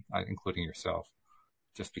love them, including yourself,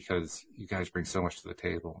 just because you guys bring so much to the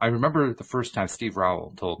table. I remember the first time Steve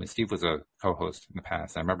Rowell told me. Steve was a co-host in the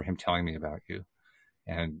past. I remember him telling me about you,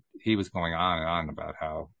 and he was going on and on about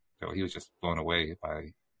how he was just blown away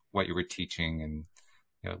by what you were teaching and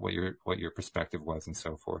what your perspective was and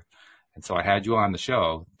so forth. And so I had you on the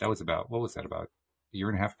show. That was about a year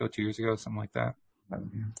and a half ago, 2 years ago, something like that.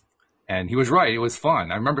 And he was right. It was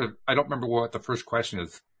fun. I don't remember what the first question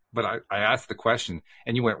is, but I asked the question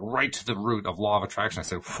and you went right to the root of law of attraction. I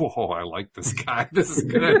said, whoa, I like this guy. This is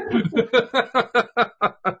good.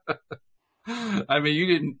 I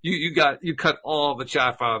mean, you cut all the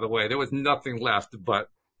chaff out of the way. There was nothing left but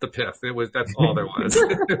the pith. That's all there was.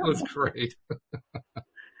 It was great.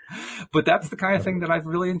 But that's the kind of thing that I've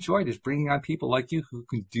really enjoyed, is bringing on people like you who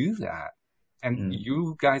can do that. And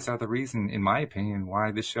you guys are the reason, in my opinion,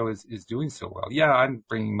 why this show is doing so well. Yeah, I'm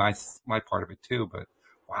bringing my part of it too, but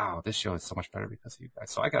wow, this show is so much better because of you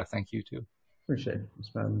guys. So I got to thank you too. Appreciate it.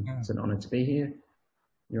 It's an honor to be here.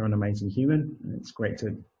 You're an amazing human, and it's great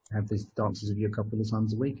to have these dances with you a couple of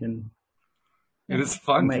times a week, and It is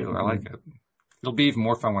fun too. I like it. It'll be even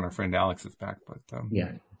more fun when our friend Alex is back. But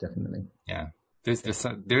yeah, definitely. yeah,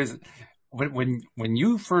 there's when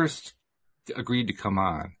you first agreed to come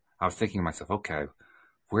on, I was thinking to myself, okay,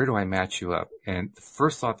 where do I match you up? And the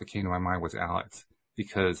first thought that came to my mind was Alex,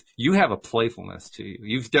 because you have a playfulness to you.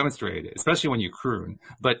 You've demonstrated it, especially when you croon.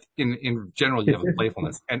 But in general, you have a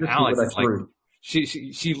playfulness. And Alex is like,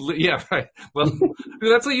 yeah, right. Well,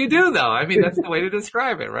 that's what you do, though. I mean, that's the way to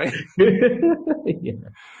describe it, right? Yeah.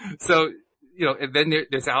 So, and then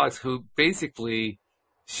there's Alex, who basically,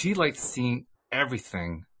 she likes seeing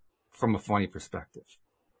everything from a funny perspective.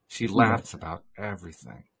 She laughs about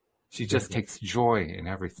everything. She just takes joy in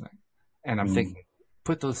everything. And I'm thinking,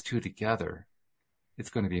 put those two together, it's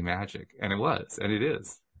going to be magic. And it was, and it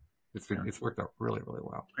is. It's worked out really, really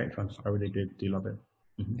well. Great fun. I really do love it.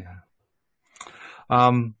 Mm-hmm. Yeah. I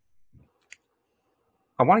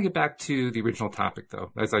want to get back to the original topic,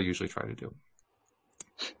 though, as I usually try to do.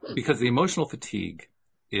 Because the emotional fatigue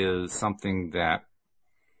is something that,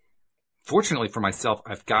 fortunately for myself,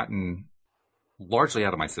 I've gotten largely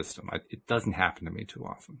out of my system. It doesn't happen to me too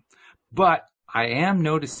often. But I am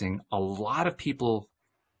noticing a lot of people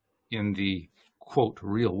in the, quote,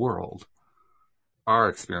 real world are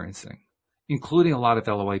experiencing, including a lot of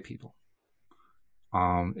LOA people.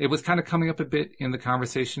 It was kind of coming up a bit in the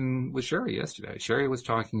conversation with Sherry yesterday. Sherry was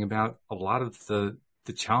talking about a lot of the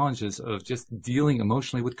challenges of just dealing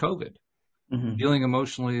emotionally with COVID, dealing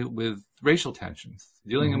emotionally with racial tensions,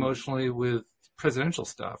 dealing emotionally with presidential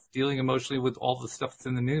stuff, dealing emotionally with all the stuff that's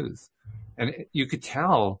in the news. And you could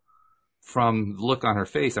tell from the look on her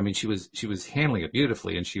face. I mean, she was handling it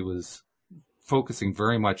beautifully, and she was focusing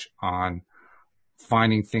very much on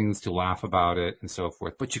finding things to laugh about it and so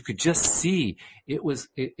forth. But you could just see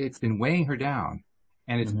it's been weighing her down,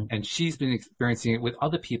 and she's been experiencing it with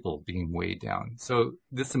other people being weighed down. So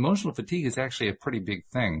this emotional fatigue is actually a pretty big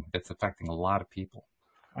thing that's affecting a lot of people.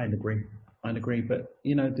 I'd agree. But,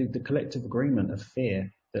 the collective agreement of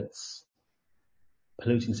fear that's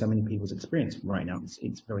polluting so many people's experience right now,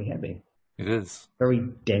 it's very heavy. It is. Very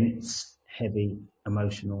dense, heavy,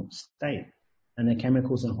 emotional state. And the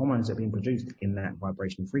chemicals and hormones that are being produced in that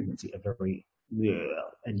vibration frequency are very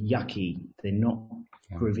and yucky. They're not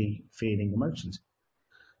groovy feeling emotions.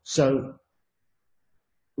 So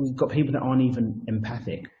we've got people that aren't even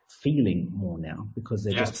empathic feeling more now, because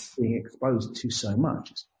they're just being exposed to so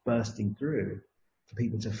much. It's bursting through for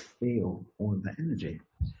people to feel all of that energy.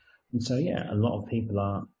 And so, a lot of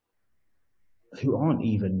people who aren't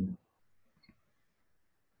even,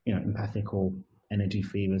 empathic or energy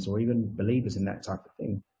feelers or even believers in that type of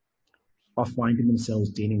thing, are finding themselves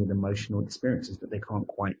dealing with emotional experiences that they can't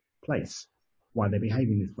quite place. Why they're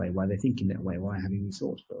behaving this way, why they're thinking that way, why they're having these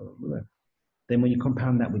thoughts. Then when you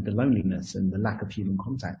compound that with the loneliness and the lack of human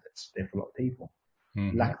contact that's there for a lot of people,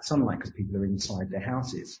 lack of sunlight because people are inside their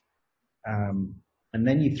houses, and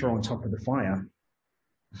then you throw on top of the fire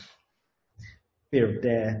fear of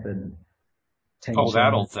death and tension. Oh,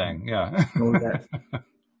 that old thing, yeah. All that.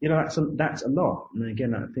 That's a lot. And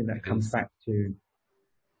again, I think that comes back to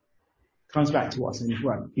what I said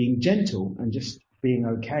before, being gentle and just being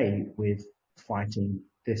okay with fighting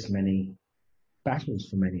this many battles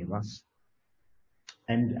for many of us,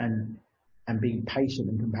 and being patient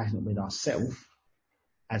and compassionate with ourselves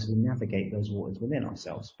as we navigate those waters within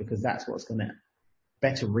ourselves, because that's what's going to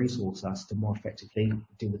better resource us to more effectively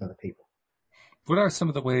deal with other people. What are some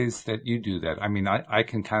of the ways that you do that? I mean, I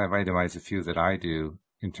can kind of itemize a few that I do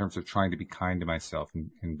in terms of trying to be kind to myself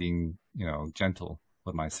and being, gentle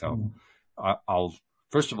with myself.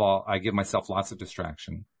 First of all, I give myself lots of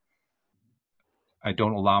distraction. I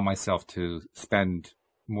don't allow myself to spend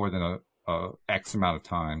more than a X amount of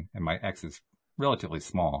time, and my X is relatively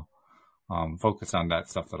small. Focus on that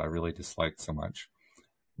stuff that I really dislike so much.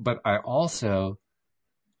 But I also,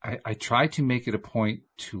 I try to make it a point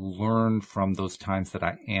to learn from those times that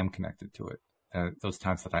I am connected to it, those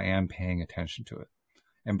times that I am paying attention to it.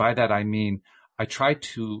 And by that, I mean, I try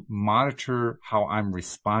to monitor how I'm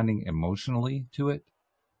responding emotionally to it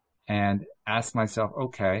and ask myself,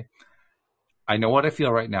 okay, I know what I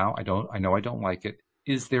feel right now. I know I don't like it.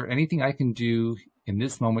 Is there anything I can do in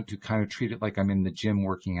this moment to kind of treat it like I'm in the gym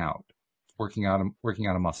working out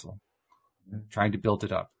a muscle, trying to build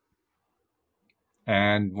it up?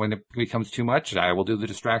 And when it becomes too much, I will do the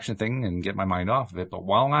distraction thing and get my mind off of it. But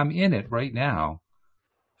while I'm in it right now,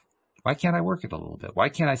 why can't I work it a little bit? Why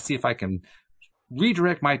can't I see if I can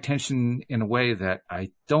redirect my attention in a way that I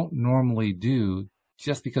don't normally do,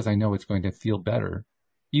 just because I know it's going to feel better,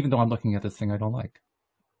 even though I'm looking at this thing I don't like?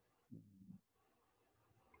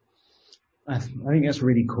 I think that's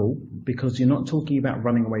really cool because you're not talking about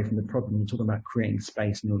running away from the problem. You're talking about creating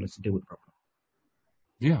space in order to deal with the problem.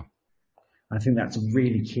 Yeah. I think that's a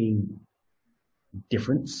really key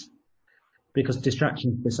difference because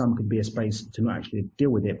distraction for some could be a space to not actually deal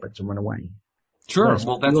with it, but to run away. Sure. Versus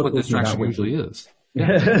Well, what that's you're what talking about, distraction which usually is is. Yeah.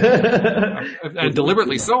 what And you're talking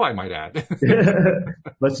deliberately about. so, I might add.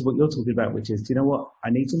 Versus what you're talking about, which is, do you know what? I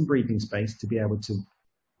need some breathing space to be able to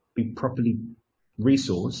be properly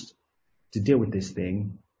resourced to deal with this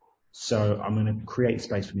thing. So I'm going to create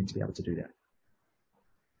space for me to be able to do that.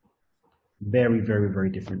 Very, very, very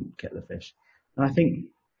different kettle of fish. And I think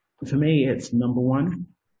for me, it's number one,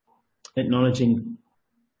 acknowledging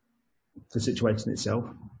the situation itself,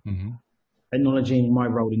 Hmm. acknowledging my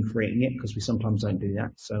role in creating it, because we sometimes don't do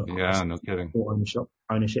that. So I Yeah, no kidding. for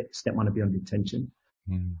ownership, step one of beyond intention.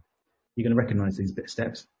 Mm. You're going to recognize these bit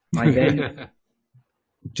steps. I then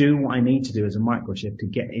do what I need to do as a microshift to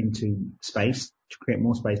get into space, to create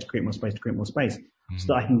more space, to create more space, to create more space, so Mhm.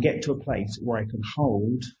 that I can get to a place where I can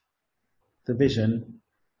hold the vision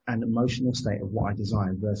and emotional state of what I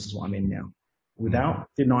desire versus what I'm in now, Mhm. without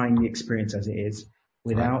denying the experience as it is,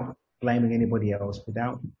 Right. without blaming anybody else,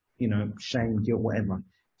 without, shame, guilt, whatever.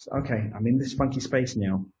 So, okay, I'm in this funky space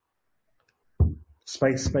now.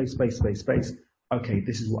 Space, space, space, space, space. Okay,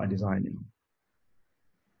 this is what I desire now.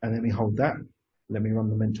 And let me hold that. Let me run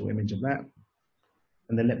the mental image of that.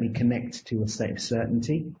 And then let me connect to a state of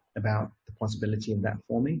certainty about the possibility of that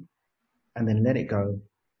for me. And then let it go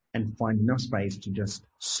and find enough space to just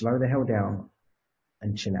slow the hell down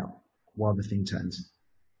and chill out while the thing turns.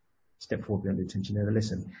 Step forward beyond attention and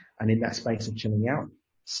listen. And in that space of chilling out,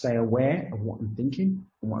 stay aware of what I'm thinking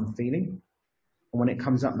and what I'm feeling. And when it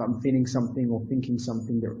comes up that I'm feeling something or thinking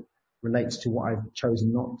something that relates to what I've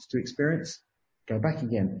chosen not to experience, go back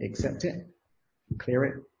again, accept it, clear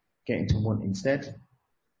it, get into want instead,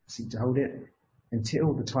 seek to hold it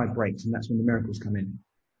until the tide breaks. And that's when the miracles come in.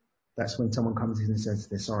 That's when someone comes in and says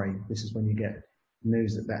they're sorry. This is when you get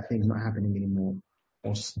news that that thing's not happening anymore.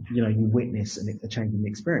 Or, you witness a change in the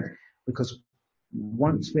experience. Because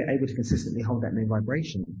once we're able to consistently hold that new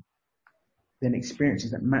vibration, then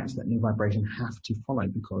experiences that match that new vibration have to follow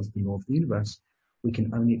because the law of the universe, we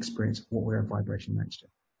can only experience what we're a vibration match to.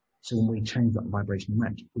 So when we change that vibration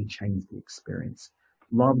match, we change the experience.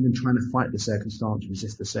 Rather than trying to fight the circumstance,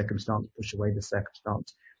 resist the circumstance, push away the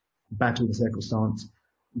circumstance, battle the circumstance,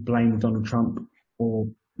 blame Donald Trump or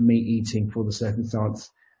meat eating for the circumstance,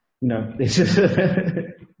 it's just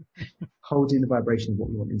holding the vibration of what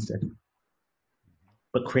we want instead,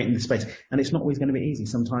 but creating the space. And it's not always going to be easy.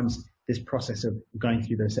 Sometimes this process of going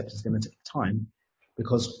through those steps is going to take time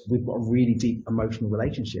because we've got a really deep emotional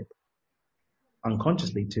relationship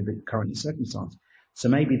unconsciously to the current circumstance. So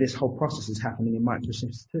maybe this whole process is happening in micro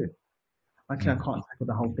shifts too. Okay, I Mhm. can't tackle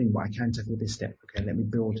the whole thing, but I can tackle this step. Okay, let me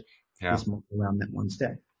build Yeah. this model around that one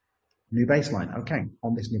step. New baseline. Okay,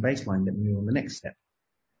 on this new baseline, let me move on the next step,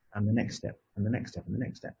 and the next step, and the next step, and the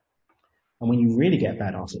next step. And when you really get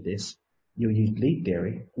badass at this, you'll use lead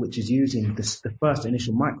theory, which is using the first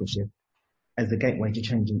initial microshift as the gateway to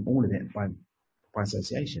changing all of it by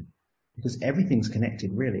association. Because everything's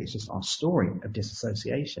connected really. It's just our story of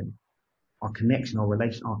disassociation, our connection, our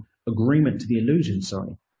relation, our agreement to the illusion,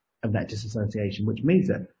 of that disassociation, which means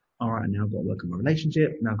that, all right, now I've got to work on my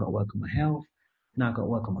relationship, now I've got to work on my health, now I've got to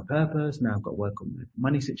work on my purpose, now I've got to work on the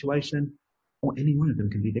money situation, or any one of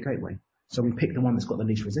them can be the gateway. So we pick the one that's got the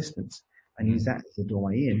least resistance and use Mhm. that as the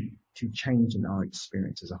doorway in to change in our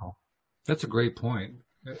experience as a whole. That's a great point.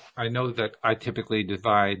 I know that I typically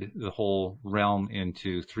divide the whole realm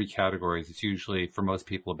into three categories. It's usually for most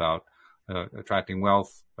people about attracting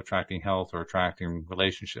wealth, attracting health, or attracting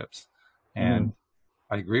relationships. And Mm-hmm.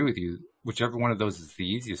 I agree with you. Whichever one of those is the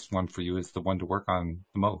easiest one for you is the one to work on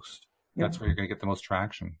the most. Yeah. That's where you're going to get the most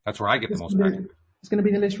traction. That's where I get the It's most going to traction. be, it's going to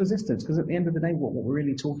be the least resistance because at the end of the day, what we're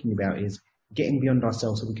really talking about is getting beyond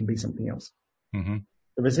ourselves so we can be something else. Hmm.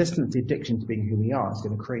 The resistance, the addiction to being who we are is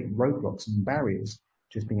going to create roadblocks and barriers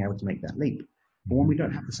to just being able to make that leap. But when Hmm. we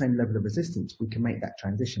don't have the same level of resistance, we can make that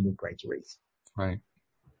transition with greater ease. Right.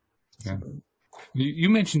 So, Yeah. You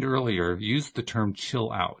mentioned earlier, use the term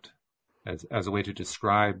chill out as a way to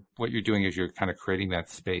describe what you're doing as you're kind of creating that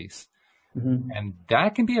space. mm-hmm. And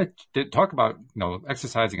that can be talk about,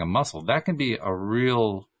 exercising a muscle. That can be a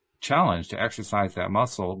real challenge to exercise that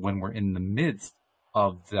muscle when we're in the midst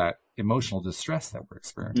of that emotional distress that we're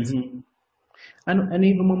experiencing. Mm-hmm. And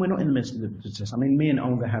even when we're not in the midst of the process, I mean, me and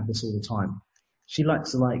Olga have this all the time. She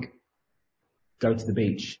likes to go to the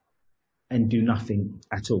beach and do nothing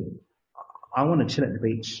at all. I want to chill at the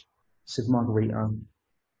beach, sip a margarita,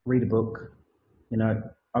 read a book,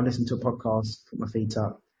 I'll listen to a podcast, put my feet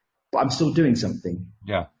up, but I'm still doing something,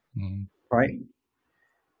 Yeah. Mm-hmm. right?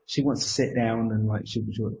 She wants to sit down and like,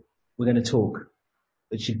 we're going to talk.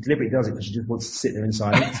 But she deliberately does it because she just wants to sit there in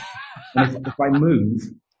silence. And if I move,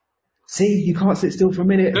 see, you can't sit still for a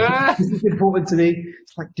minute. This is important to me.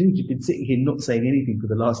 It's like, dude, you've been sitting here not saying anything for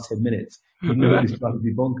the last 10 minutes. You know this drives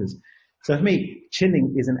me bonkers. So for me,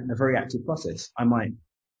 chilling is a very active process. I might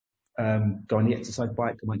go on the exercise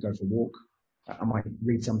bike. I might go for a walk. I might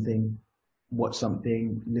read something, watch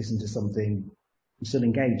something, listen to something. I'm still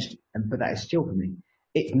engaged. But that is chill for me.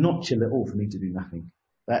 It's not chill at all for me to do nothing.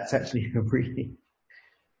 That's actually a really,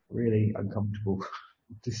 really uncomfortable.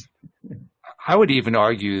 I would even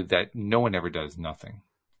argue that no one ever does nothing.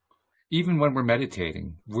 Even when we're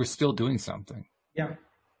meditating, we're still doing something. Yeah.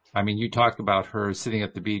 I mean, you talk about her sitting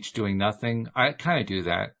at the beach doing nothing. I kind of do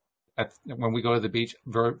that. When we go to the beach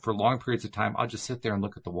for long periods of time, I'll just sit there and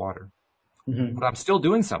look at the water. Mm-hmm. But I'm still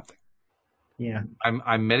doing something. Yeah.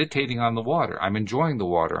 I'm meditating on the water. I'm enjoying the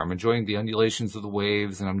water. I'm enjoying the undulations of the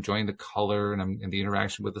waves, and I'm enjoying the color and the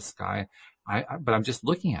interaction with the sky. But I'm just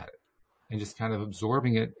looking at it and just kind of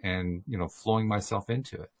absorbing it and, flowing myself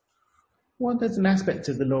into it. Well, there's an aspect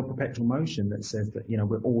of the law of perpetual motion that says that,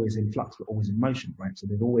 we're always in flux, we're always in motion, right? So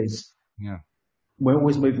we're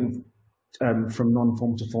always moving from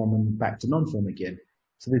non-form to form and back to non-form again.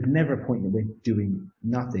 So there's never a point that we're doing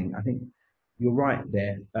nothing. I think you're right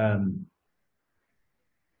there.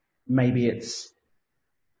 Maybe it's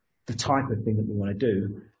the type of thing that we want to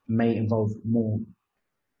do may involve more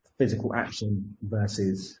physical action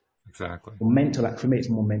versus exactly. For me, it's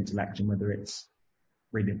more mental action, whether it's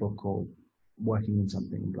reading a book or working on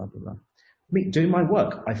something, blah, blah, blah. For me, doing my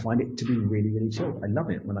work, I find it to be really, really chill. I love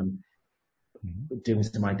it when I'm doing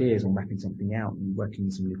some ideas or mapping something out and working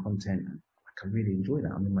on some new content. I can really enjoy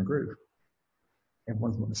that. I'm in my groove.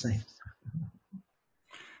 Everyone's not the same.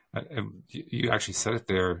 You actually said it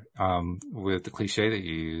there with the cliche that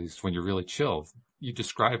you used when you're really chill. You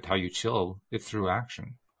described how you chill. It's through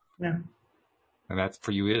action. Yeah. And that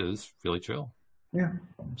for you is really chill. Yeah.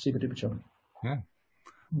 Super duper chill. Yeah.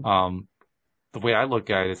 The way I look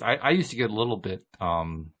at it is I used to get a little bit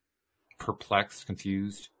perplexed,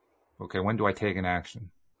 confused. Okay, when do I take an action?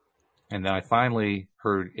 And then I finally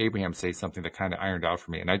heard Abraham say something that kind of ironed out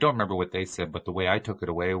for me. And I don't remember what they said, but the way I took it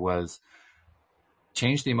away was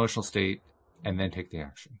change the emotional state and then take the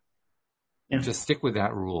action. Yeah. Just stick with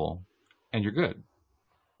that rule and you're good.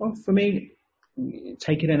 Well, for me,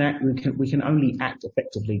 take it and act. We can only act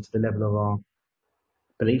effectively to the level of our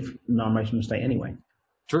belief in our emotional state anyway.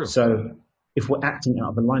 True. So if we're acting out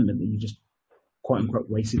of alignment, then you just quote unquote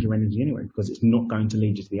wasted your energy anyway, because it's not going to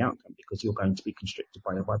lead you to the outcome, because you're going to be constricted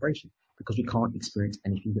by your vibration, because we can't experience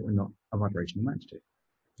anything that we're not a vibrational match to.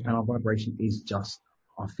 Yeah. And our vibration is just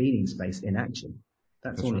our feeling space in action.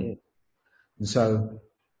 That's all right. It is. And so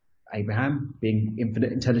Abraham, being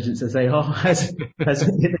infinite intelligence as they are, has hit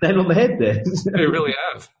the nail on the head there. They really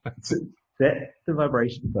have. Set the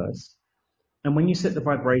vibration first. And when you set the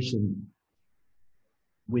vibration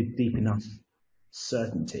with deep enough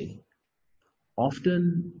certainty,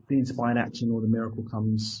 often the inspired action or the miracle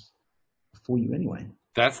comes for you anyway.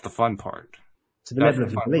 That's the fun part. To the level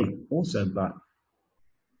of your belief also, but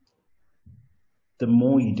the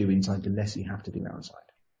more you do inside, the less you have to do outside.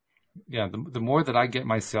 Yeah, the more that I get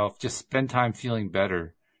myself, just spend time feeling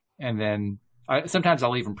better. And then sometimes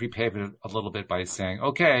I'll even prepave it a little bit by saying,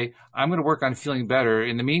 okay, I'm going to work on feeling better.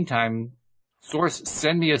 In the meantime, source,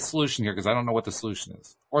 send me a solution here because I don't know what the solution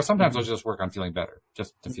is. Or sometimes I'll just work on feeling better,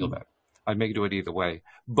 just to feel better. I may do it either way.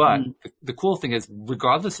 But the cool thing is,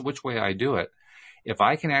 regardless of which way I do it, if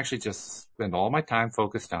I can actually just spend all my time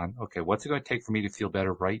focused on, okay, what's it going to take for me to feel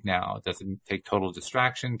better right now? Does it take total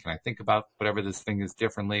distraction? Can I think about whatever this thing is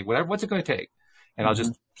differently? What's it going to take? And I'll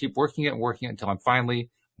just keep working it until I'm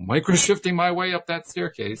finally micro shifting my way up that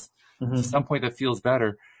staircase to some point that feels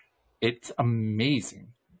better. It's amazing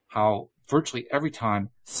how virtually every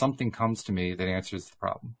time something comes to me that answers the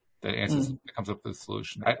problem, that comes up with a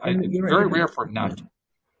solution. It's very rare for it not to.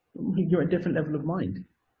 You're at a different level of mind.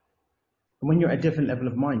 And when you're at a different level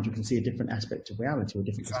of mind, you can see a different aspect of reality, or a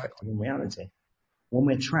different perspective in reality. When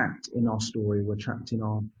we're trapped in our story, we're trapped in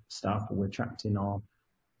our stuff, or we're trapped in our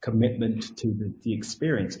commitment to the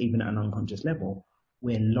experience, even at an unconscious level,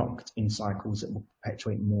 we're locked in cycles that will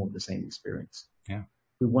perpetuate more of the same experience. Yeah.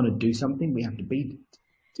 If we want to do something, we have to be.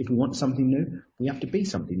 If we want something new, we have to be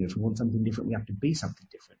something new. If we want something different, we have to be something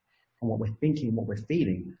different. And what we're thinking and what we're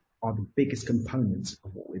feeling are the biggest components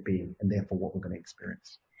of what we're being, and therefore what we're going to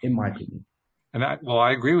experience, in my opinion. And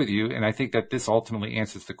I agree with you. And I think that this ultimately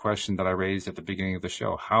answers the question that I raised at the beginning of the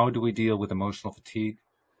show. How do we deal with emotional fatigue?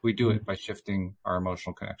 We do it by shifting our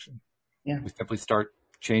emotional connection. Yeah. We simply start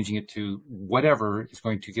changing it to whatever is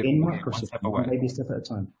going to get In one Microsoft, step one away. baby step at a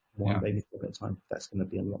time. One Yeah. baby step at a time. That's going to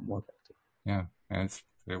be a lot more effective. Yeah. And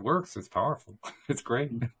it works. It's powerful. It's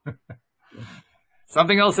great. Yeah.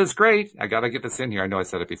 Something else that's great. I got to get this in here. I know I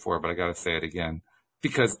said it before, but I got to say it again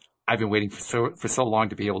because I've been waiting for so long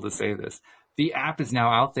to be able to say this. The app is now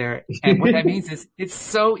out there. And what that means is it's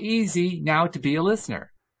so easy now to be a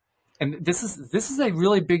listener. And this is a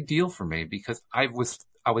really big deal for me because I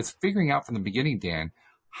was figuring out from the beginning, Dan,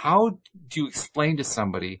 how do you explain to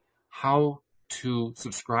somebody how to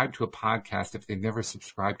subscribe to a podcast if they've never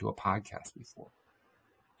subscribed to a podcast before?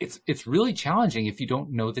 It's really challenging if you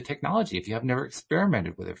don't know the technology, if you have never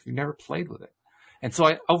experimented with it, if you've never played with it. And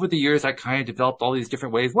so over the years, I kind of developed all these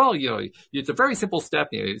different ways. Well, it's a very simple step.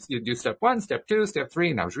 You do step 1, step 2, step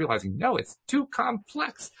 3. And I was realizing, no, it's too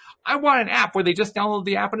complex. I want an app where they just download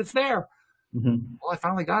the app and it's there. Mm-hmm. Well, I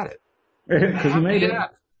finally got it. Because you made it.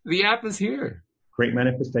 The app is here. Great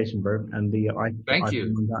manifestation, bro. And Thank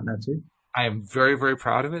you. I've done that too. I am very, very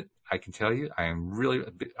proud of it. I can tell you, I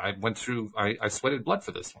sweated blood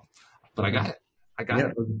for this one, but I got it. I got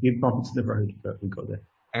it. You bumped to the road, but we got there.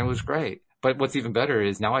 And it was great. But what's even better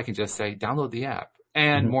is now I can just say, download the app.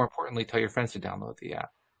 And more importantly, tell your friends to download the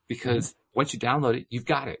app. Because once you download it, you've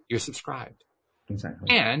got it. You're subscribed. Exactly.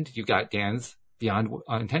 And you got Dan's Beyond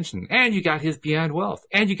Intention. And you got his Beyond Wealth.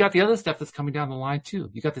 And you got the other stuff that's coming down the line too.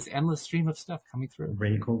 You got this endless stream of stuff coming through.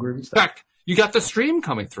 Really cool, groovy stuff. In fact, you got the stream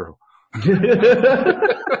coming through.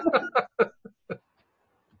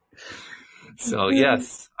 So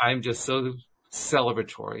yes, I'm just so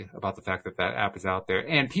celebratory about the fact that app is out there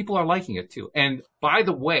and people are liking it too. And by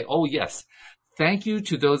the way, oh yes, thank you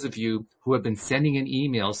to those of you who have been sending in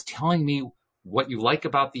emails telling me what you like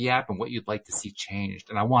about the app and what you'd like to see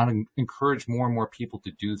changed. And I want to encourage more and more people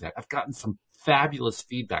to do that. I've gotten some fabulous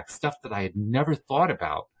feedback, stuff that I had never thought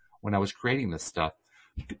about when I was creating this stuff.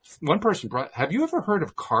 One person have you ever heard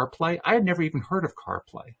of CarPlay? I had never even heard of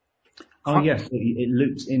CarPlay. Oh, yes. It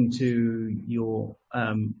loops into your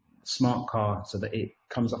smart car so that it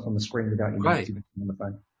comes up on the screen without you on the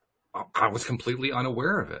phone. I was completely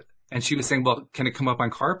unaware of it. And she was saying, well, can it come up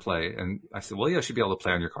on CarPlay? And I said, well, yeah, it should be able to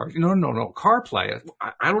play on your car. No, CarPlay.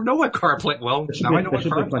 I don't know what CarPlay. Well, now I know what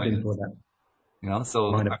CarPlay is.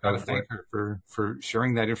 So I've got to thank her for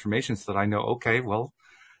sharing that information so that I know, okay, well,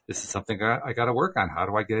 this is something I got to work on. How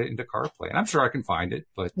do I get it into CarPlay? And I'm sure I can find it,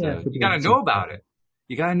 but you got to know about it.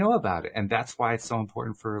 You got to know about it. And that's why it's so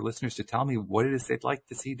important for listeners to tell me what it is they'd like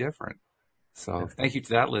to see different. So thank you to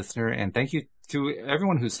that listener. And thank you to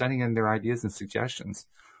everyone who's sending in their ideas and suggestions.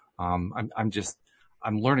 I'm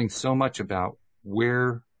learning so much about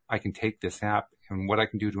where I can take this app and what I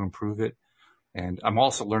can do to improve it. And I'm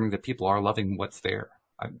also learning that people are loving what's there.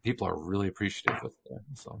 People are really appreciative of what's there.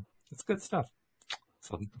 So it's good stuff.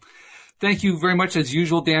 So thank you very much as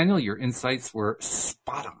usual, Daniel. Your insights were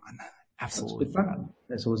spot on. Absolutely. It's fun.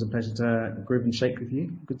 It's always a pleasure to groove and shake with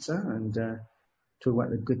you, good sir, and talk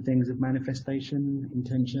about the good things of manifestation,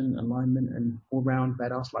 intention, alignment, and all-round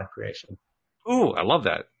badass life creation. Oh, I love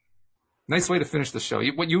that. Nice way to finish the show.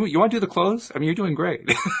 You want to do the close? I mean, you're doing great.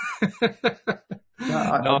 I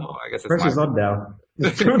guess pressure's on now.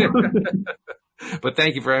 But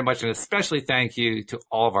thank you very much, and especially thank you to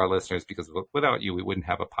all of our listeners, because without you, we wouldn't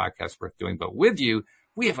have a podcast worth doing. But with you,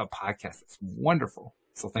 we have a podcast that's wonderful.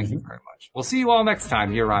 So thank you very much. We'll see you all next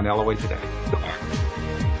time here on LOA Today.